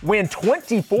Cougars win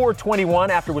 24-21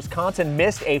 after Wisconsin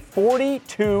missed a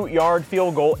 42-yard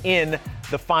field goal in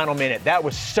the final minute. That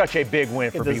was such a big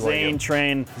win for BYU. The Zane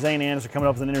train. Zane Anderson coming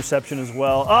up with an interception as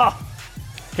well.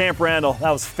 Camp Randall,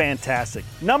 that was fantastic.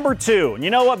 Number 2. And you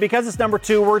know what? Because it's number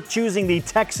 2, we're choosing the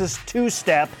Texas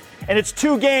two-step. And it's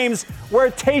 2 games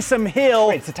where Taysom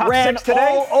Hill ran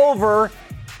all over,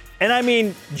 and I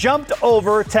mean jumped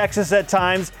over Texas at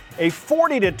times. A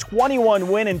 40-21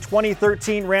 win in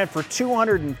 2013, ran for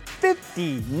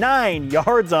 259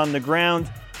 yards on the ground.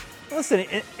 Listen,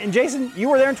 and Jason, you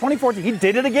were there in 2014. He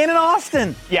did it again in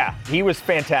Austin. Yeah, he was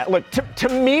fantastic. Look, to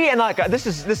me, and like this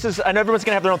is, I know everyone's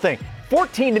gonna have their own thing.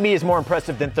 14 to me is more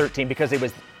impressive than 13 because it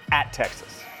was at Texas.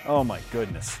 Oh my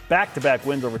goodness. Back-to-back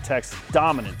wins over Texas.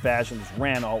 Dominant fashion. Just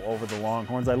ran all over the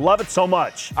Longhorns. I love it so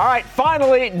much. All right,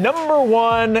 finally, number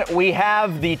 1, we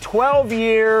have the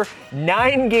 12-year,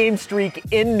 9-game streak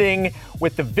ending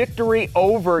with the victory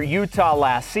over Utah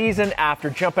last season after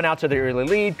jumping out to the early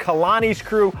lead. Kalani's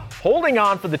crew holding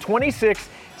on for the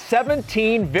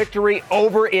 26-17 victory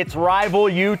over its rival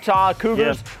Utah.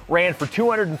 Cougars ran for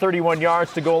 231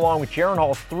 yards to go along with Jaron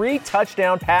Hall's 3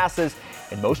 touchdown passes,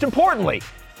 and most importantly,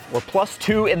 we're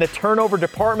 +2 in the turnover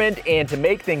department, and to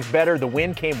make things better, the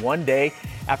win came one day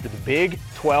after the Big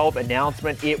 12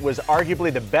 announcement. It was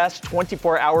arguably the best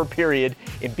 24-hour period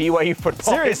in BYU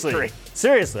football history.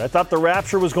 Seriously, I thought the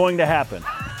rapture was going to happen.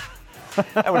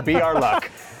 That would be our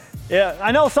luck. Yeah,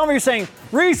 I know some of you are saying,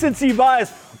 recency bias.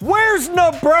 Where's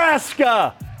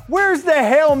Nebraska? Where's the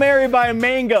Hail Mary by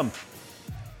Mangum?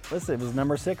 Listen, it was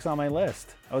number 6 on my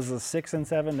list. I was a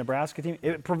 6-7 Nebraska team.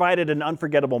 It provided an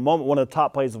unforgettable moment, one of the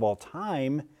top plays of all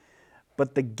time.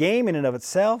 But the game in and of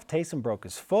itself, Taysom broke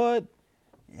his foot.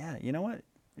 Yeah, you know what?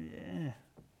 Yeah,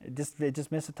 it just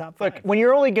missed the top 5. Look, when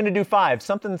you're only going to do 5,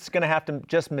 something's going to have to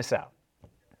just miss out.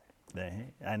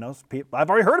 I know people. I've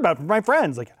already heard about it from my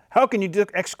friends. Like, how can you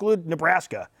exclude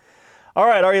Nebraska? All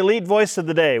right, our elite voice of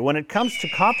the day. When it comes to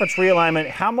conference realignment,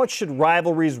 how much should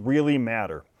rivalries really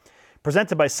matter?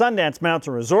 Presented by Sundance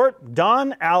Mountain Resort,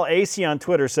 Don Al-Acy on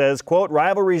Twitter says, quote,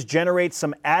 rivalries generate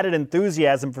some added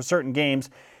enthusiasm for certain games,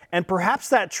 and perhaps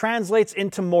that translates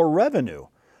into more revenue.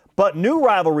 But new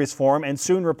rivalries form and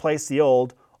soon replace the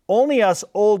old. Only us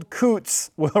old coots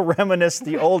will reminisce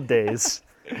the old days.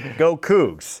 Go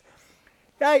Cougs.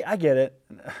 Yeah, I get it.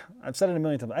 I've said it a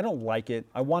million times. I don't like it.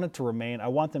 I want it to remain. I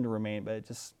want them to remain, but it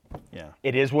just, yeah.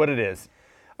 It is what it is.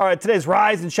 All right, today's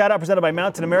Rise and Shout Out presented by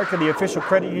Mountain America, the official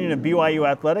credit union of BYU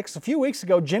Athletics. A few weeks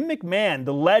ago, Jim McMahon,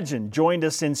 the legend, joined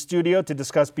us in studio to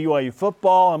discuss BYU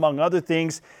football, among other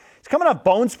things. He's coming off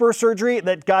bone spur surgery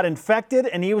that got infected,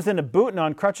 and he was in a boot and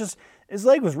on crutches. His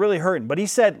leg was really hurting, but he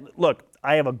said, look,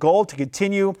 I have a goal to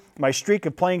continue my streak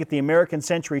of playing at the American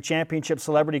Century Championship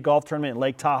Celebrity Golf Tournament in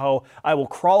Lake Tahoe. I will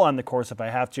crawl on the course if I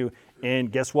have to,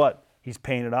 and guess what? He's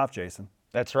paying it off, Jason.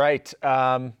 That's right.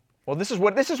 Well, this is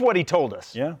what he told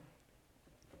us. Yeah.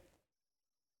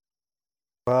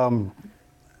 I'm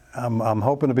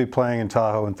hoping to be playing in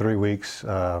Tahoe in 3 weeks.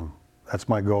 That's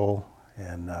my goal,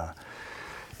 and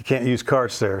you can't use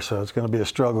carts there, so it's going to be a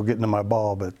struggle getting to my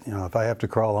ball. But if I have to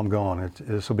crawl, I'm going.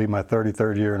 This will be my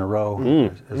 33rd year in a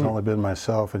row. It's only been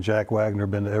myself and Jack Wagner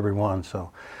been to every one,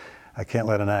 so I can't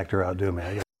let an actor outdo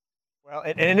me. Well,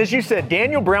 and as you said,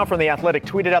 Daniel Brown from The Athletic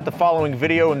tweeted out the following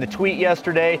video in the tweet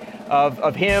yesterday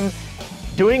of him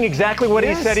doing exactly what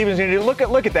he said he was going to do.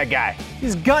 Look at that guy.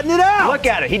 He's gutting it out. Look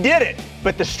at it. He did it.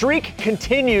 But the streak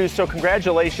continues, so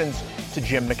congratulations to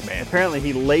Jim McMahon. Apparently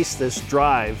he laced this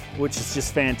drive, which is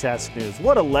just fantastic news.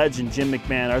 What a legend, Jim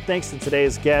McMahon. Our thanks to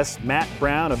today's guest, Matt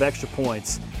Brown of Extra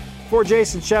Points. For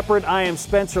Jason Shepard, I am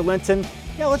Spencer Linton.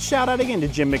 Yeah, let's shout out again to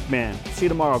Jim McMahon. See you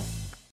tomorrow.